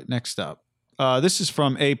right, next up. This is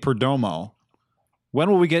from A. Perdomo. When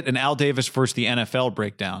will we get an Al Davis versus the NFL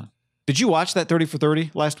breakdown? Did you watch that 30 for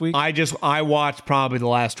 30 last week? I watched probably the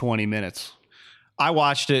last 20 minutes. I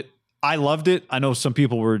watched it. I loved it. I know some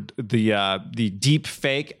people were the deep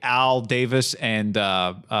fake Al Davis and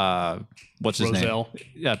what's his name?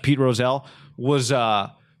 Pete Rozelle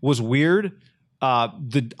was weird.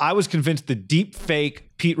 I was convinced the deep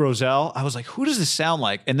fake Pete Rozelle. I was like, who does this sound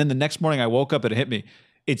like? And then the next morning I woke up and it hit me.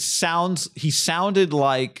 He sounded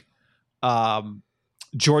like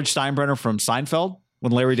George Steinbrenner from Seinfeld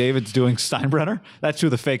when Larry David's doing Steinbrenner. That's who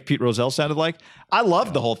the fake Pete Rozelle sounded like. I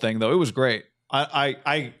loved the whole thing though. It was great.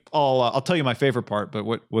 I'll tell you my favorite part, but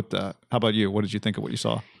how about you? What did you think of what you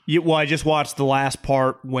saw? Well, I just watched the last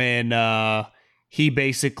part when he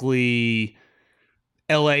basically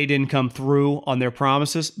LA didn't come through on their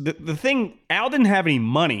promises. The thing, Al didn't have any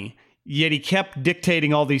money, yet he kept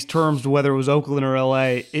dictating all these terms to whether it was Oakland or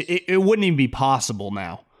LA. It wouldn't even be possible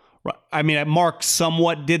now. I mean, Mark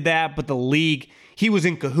somewhat did that, but the league, he was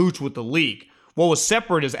in cahoots with the league. What was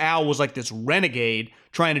separate is Al was like this renegade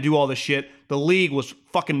trying to do all this shit. The league was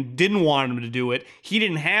fucking didn't want him to do it. He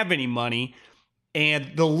didn't have any money.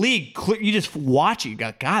 And the league, you just watch it.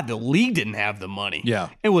 God, the league didn't have the money. Yeah.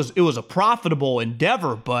 It was a profitable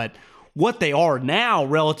endeavor, but what they are now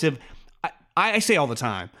relative, I say all the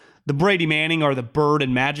time, the Brady Manning are the Bird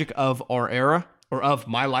and Magic of our era or of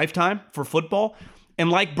my lifetime for football. And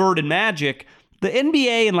like Bird and Magic, the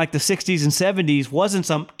NBA in the 60s and 70s wasn't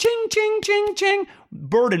some ching, ching, ching, ching.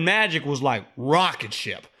 Bird and Magic was like rocket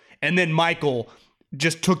ship. And then Michael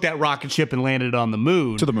just took that rocket ship and landed on the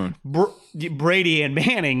moon. To the moon. Brady and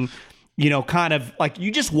Manning, kind of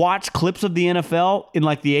you just watch clips of the NFL in the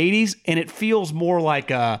 80s, and it feels more like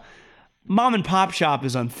a mom and pop shop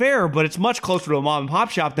is unfair, but it's much closer to a mom and pop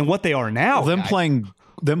shop than what they are now. Them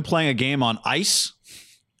playing a game on ice.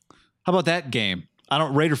 How about that game?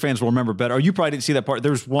 Raider fans will remember better. You probably didn't see that part.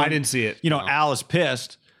 There was one. I didn't see it. No. Al is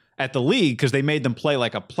pissed at the league because they made them play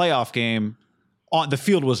like a playoff game. The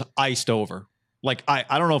field was iced over.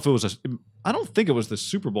 I don't know if it was I don't think it was the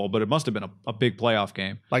Super Bowl, but it must have been a big playoff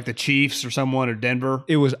game. Like the Chiefs or someone or Denver.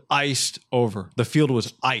 It was iced over. The field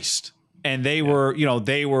was iced. And they were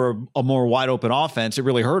a more wide open offense. It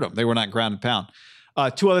really hurt them. They were not ground and pound.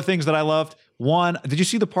 Two other things that I loved. One, did you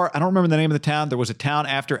see the part? I don't remember the name of the town. There was a town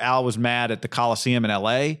after Al was mad at the Coliseum in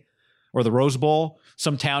LA or the Rose Bowl.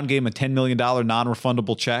 Some town gave him a $10 million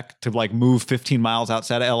non-refundable check to move 15 miles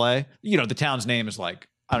outside of LA. The town's name is I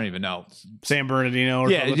don't even know. San Bernardino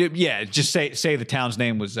or something? Yeah, just say the town's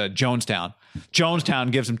name was Jonestown.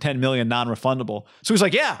 Jonestown gives him $10 million non-refundable. So he's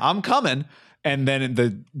like, yeah, I'm coming. And then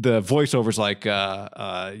the voiceover's like,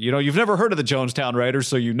 you've never heard of the Jonestown Raiders,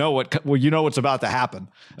 so you know what's about to happen.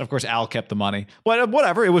 And of course, Al kept the money. But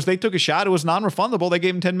whatever, they took a shot. It was non-refundable. They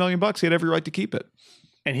gave him $10 million. He had every right to keep it.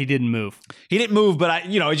 And he didn't move. He didn't move, but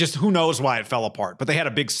it just, who knows why it fell apart. But they had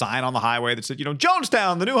a big sign on the highway that said,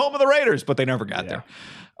 Jonestown, the new home of the Raiders, but they never got there.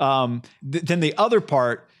 Then the other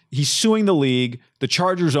part, he's suing the league. The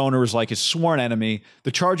Chargers owner is like his sworn enemy.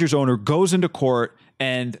 The Chargers owner goes into court,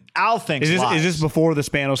 and Al thinks Is this before the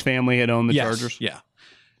Spanos family had owned the Chargers? Yeah.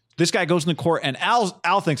 This guy goes into court, and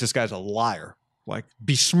Al thinks this guy's a liar, like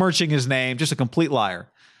besmirching his name, just a complete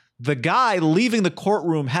liar. The guy leaving the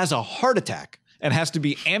courtroom has a heart attack and has to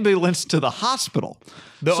be ambulanced to the hospital.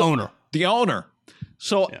 The owner.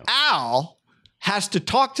 So Al has to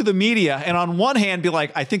talk to the media and on one hand be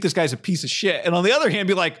like, I think this guy's a piece of shit. And on the other hand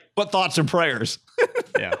be like, but thoughts and prayers.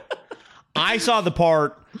 Yeah. I saw the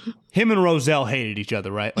part, him and Rozelle hated each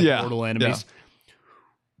other, right? Like mortal enemies.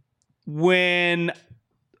 Yeah. When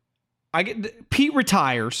Pete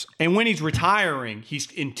retires, and when he's retiring,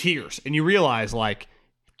 he's in tears. And you realize, like,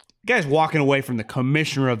 the guy's walking away from the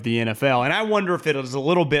commissioner of the NFL. And I wonder if it was a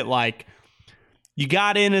little bit like you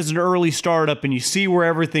got in as an early startup and you see where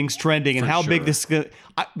everything's trending and how big this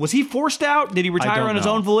was. He forced out? Did he retire on his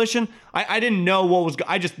own volition? I didn't know what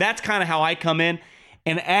was. That's kind of how I come in.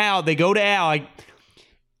 And Al, they go to Al,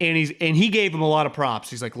 and he gave him a lot of props.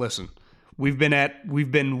 He's like, listen, we've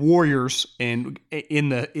been warriors and in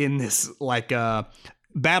this like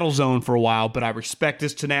battle zone for a while, but I respect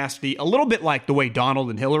his tenacity a little bit, like the way Donald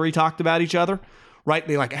and Hillary talked about each other, right?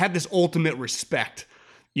 They like had this ultimate respect,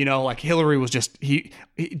 like Hillary was just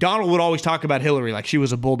Donald would always talk about Hillary like she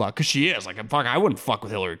was a bulldog, because she is. Like, I wouldn't fuck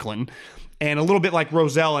with Hillary Clinton. And a little bit like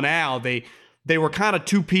Rozelle and Al, they were kind of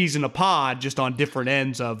two peas in a pod, just on different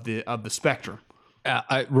ends of the spectrum.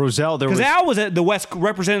 Rozelle, because Al was at the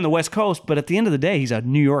representing the West Coast, but at the end of the day, he's a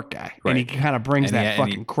New York guy, right? And he kind of brings that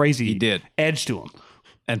fucking crazy edge to him.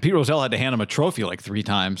 And Pete Rozelle had to hand him a trophy like 3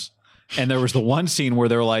 times. And there was the one scene where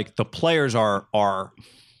they're like, the players are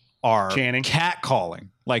chanting, catcalling,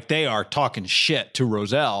 like they are talking shit to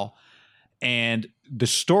Rozelle. And the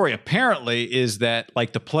story apparently is that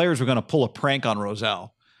like the players were going to pull a prank on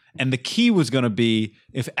Rozelle, and the key was going to be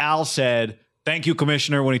if Al said, "Thank you,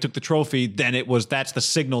 Commissioner," when he took the trophy, then that's the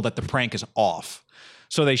signal that the prank is off.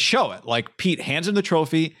 So they show it. Like Pete hands him the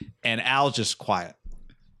trophy, and Al's just quiet.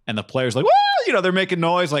 And the players like, woo, they're making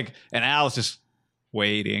noise. Like, and Al's just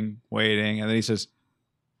waiting. And then he says,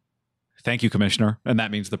 "Thank you, Commissioner." And that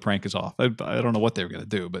means the prank is off. I don't know what they were going to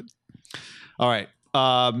do, but all right.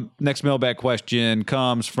 Next mailbag question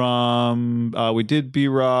comes from, we did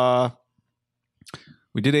B-Raw.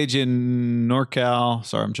 We did AJ in NorCal.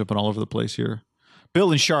 Sorry, I'm jumping all over the place here.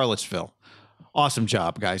 Bill in Charlottesville. Awesome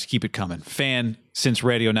job, guys. Keep it coming. Fan since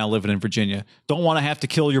radio, now living in Virginia. Don't want to have to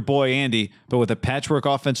kill your boy Andy, but with a patchwork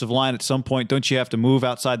offensive line at some point, don't you have to move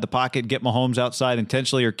outside the pocket, get Mahomes outside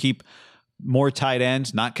intentionally, or keep more tight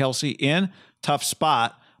ends, not Kelsey, in? Tough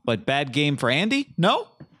spot, but bad game for Andy? No?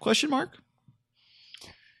 Question mark?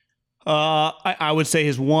 I would say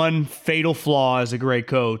his one fatal flaw as a great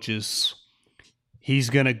coach is he's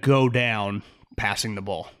going to go down passing the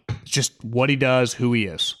ball. It's just what he does, who he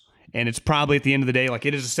is. And it's probably at the end of the day, like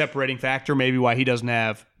it is a separating factor, maybe why he doesn't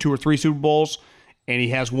have 2 or 3 Super Bowls, and he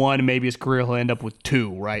has 1, and maybe his career he'll end up with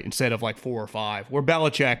 2, right, instead of like 4 or 5. Where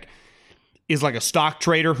Belichick is like a stock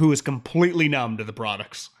trader who is completely numb to the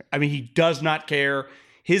products. I mean, he does not care.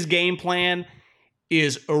 His game plan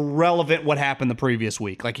is irrelevant what happened the previous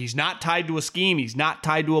week. Like, he's not tied to a scheme. He's not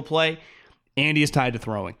tied to a play. Andy is tied to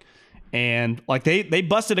throwing. And like they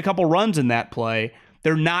busted a couple runs in that play.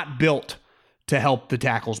 They're not built to help the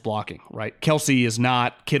tackles blocking, right? Kelsey is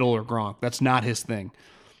not Kittle or Gronk. That's not his thing.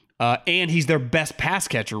 And he's their best pass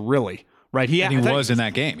catcher, really, right? He was in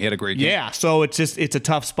that game. He had a great game. Yeah, so it's a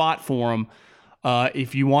tough spot for him.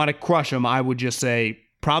 If you want to crush him, I would just say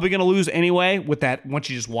probably going to lose anyway with that. Once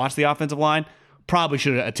you just watch the offensive line, probably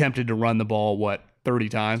should have attempted to run the ball, 30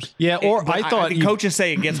 times? Yeah, I thought the coaches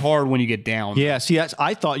say it gets hard when you get down. Yeah, see,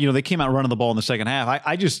 I thought, they came out running the ball in the second half.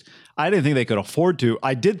 I didn't think they could afford to.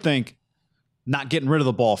 I did think not getting rid of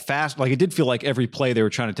the ball fast. Like, it did feel like every play they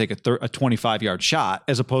were trying to take a 25-yard shot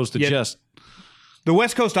as opposed to just... The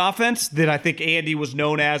West Coast offense that I think Andy was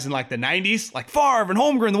known as in like the 90s, like Favre and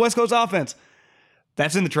Holmgren, the West Coast offense,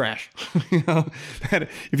 that's in the trash.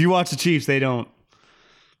 If you watch the Chiefs, they don't...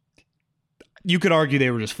 You could argue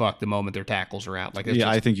they were just fucked the moment their tackles are out. Like,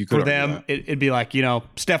 I think you could. For them, it'd be like,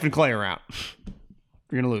 Steph and Clay are out.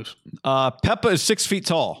 You're going to lose. Peppa is 6 feet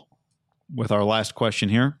tall. With our last question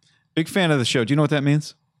here. Big fan of the show. Do you know what that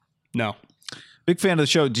means? No. Big fan of the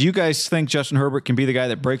show. Do you guys think Justin Herbert can be the guy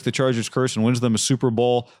that breaks the Chargers curse and wins them a Super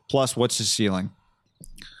Bowl? Plus, what's his ceiling?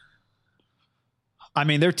 I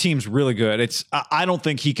mean, their team's really good. I don't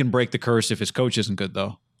think he can break the curse if his coach isn't good,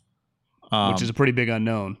 though. which is a pretty big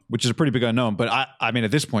unknown. But I mean,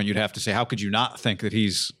 at this point, you'd have to say, how could you not think that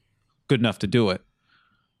he's good enough to do it?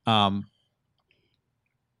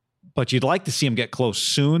 But you'd like to see him get close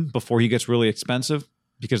soon before he gets really expensive,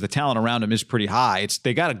 because the talent around him is pretty high.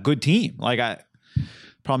 They got a good team.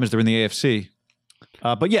 Problem is they're in the AFC.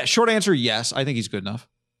 But yeah, short answer, yes. I think he's good enough.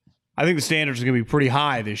 I think the standards are going to be pretty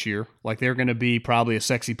high this year. They're going to be probably a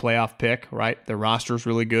sexy playoff pick, right? Their roster's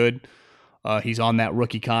really good. He's on that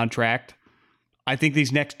rookie contract. I think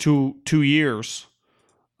these next two years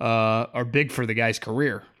are big for the guy's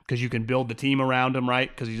career, because you can build the team around him, right?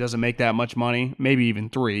 Because he doesn't make that much money, maybe even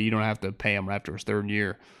 3. You don't have to pay him after his 3rd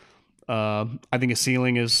year. I think his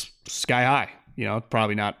ceiling is sky high.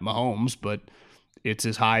 Probably not Mahomes, but it's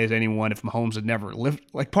as high as anyone if Mahomes had never lived.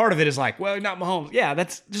 Part of it is not Mahomes. Yeah,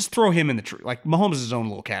 that's just throw him in the tree. Mahomes is his own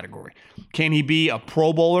little category. Can he be a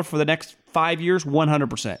Pro Bowler for the next 5 years?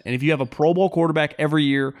 100%. And if you have a Pro Bowl quarterback every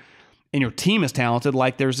year and your team is talented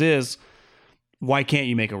like theirs is, why can't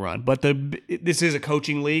you make a run? But this is a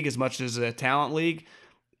coaching league as much as a talent league,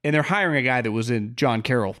 and they're hiring a guy that was in John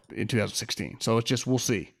Carroll in 2016. So it's just, we'll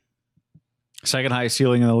see. Second highest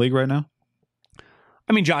ceiling in the league right now?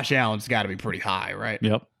 I mean, Josh Allen's got to be pretty high, right?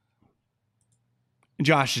 Yep.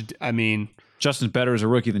 Justin's better as a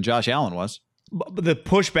rookie than Josh Allen was. But the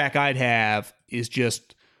pushback I'd have is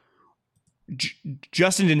just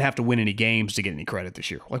Justin didn't have to win any games to get any credit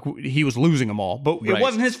this year. He was losing them all, but it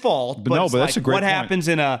wasn't his fault. But that's a great what point. Happens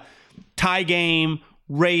in a tie game,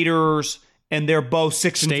 Raiders, and they're both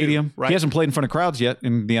 6-2, right? He hasn't played in front of crowds yet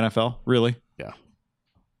in the NFL, really. Yeah.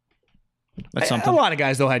 That's something. A lot of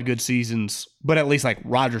guys, though, had good seasons, but at least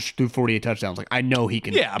Rodgers threw 48 touchdowns. I know he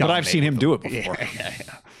can. Yeah, but I've seen him do it before. Yeah.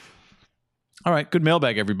 All right, good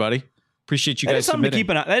mailbag, everybody. Appreciate you guys submitting.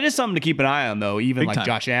 That is something to keep an eye on, though. Even Big time.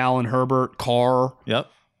 Josh Allen, Herbert, Carr. Yep.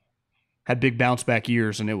 Had big bounce back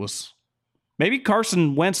years, and it was maybe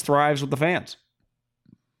Carson Wentz thrives with the fans.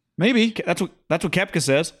 Maybe that's what Koepka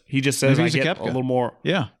says. He just says I get a little more.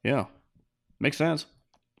 Yeah, makes sense.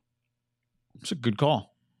 It's a good call.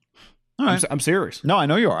 All right, I'm serious. No, I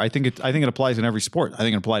know you are. I think it applies in every sport. I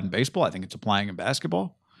think it applied in baseball. I think it's applying in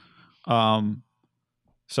basketball.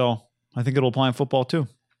 So I think it'll apply in football too.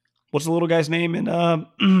 What's the little guy's name in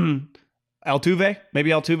Altuve?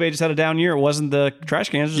 Maybe Altuve just had a down year. It wasn't the trash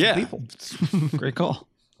cans, it was the people. Great call.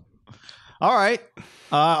 All right.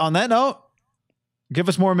 On that note, give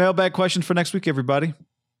us more mailbag questions for next week, everybody.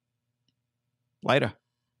 Later.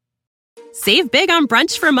 Save big on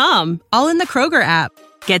brunch for mom, all in the Kroger app.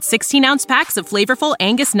 Get 16-ounce packs of flavorful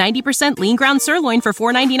Angus 90% lean ground sirloin for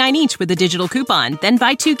 $4.99 each with a digital coupon. Then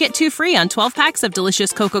buy 2, get 2 free on 12 packs of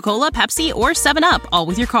delicious Coca-Cola, Pepsi, or 7-Up, all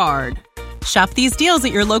with your card. Shop these deals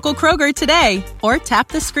at your local Kroger today, or tap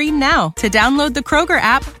the screen now to download the Kroger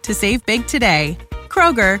app to save big today.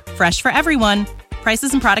 Kroger, fresh for everyone.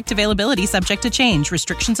 Prices and product availability subject to change.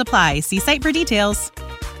 Restrictions apply. See site for details.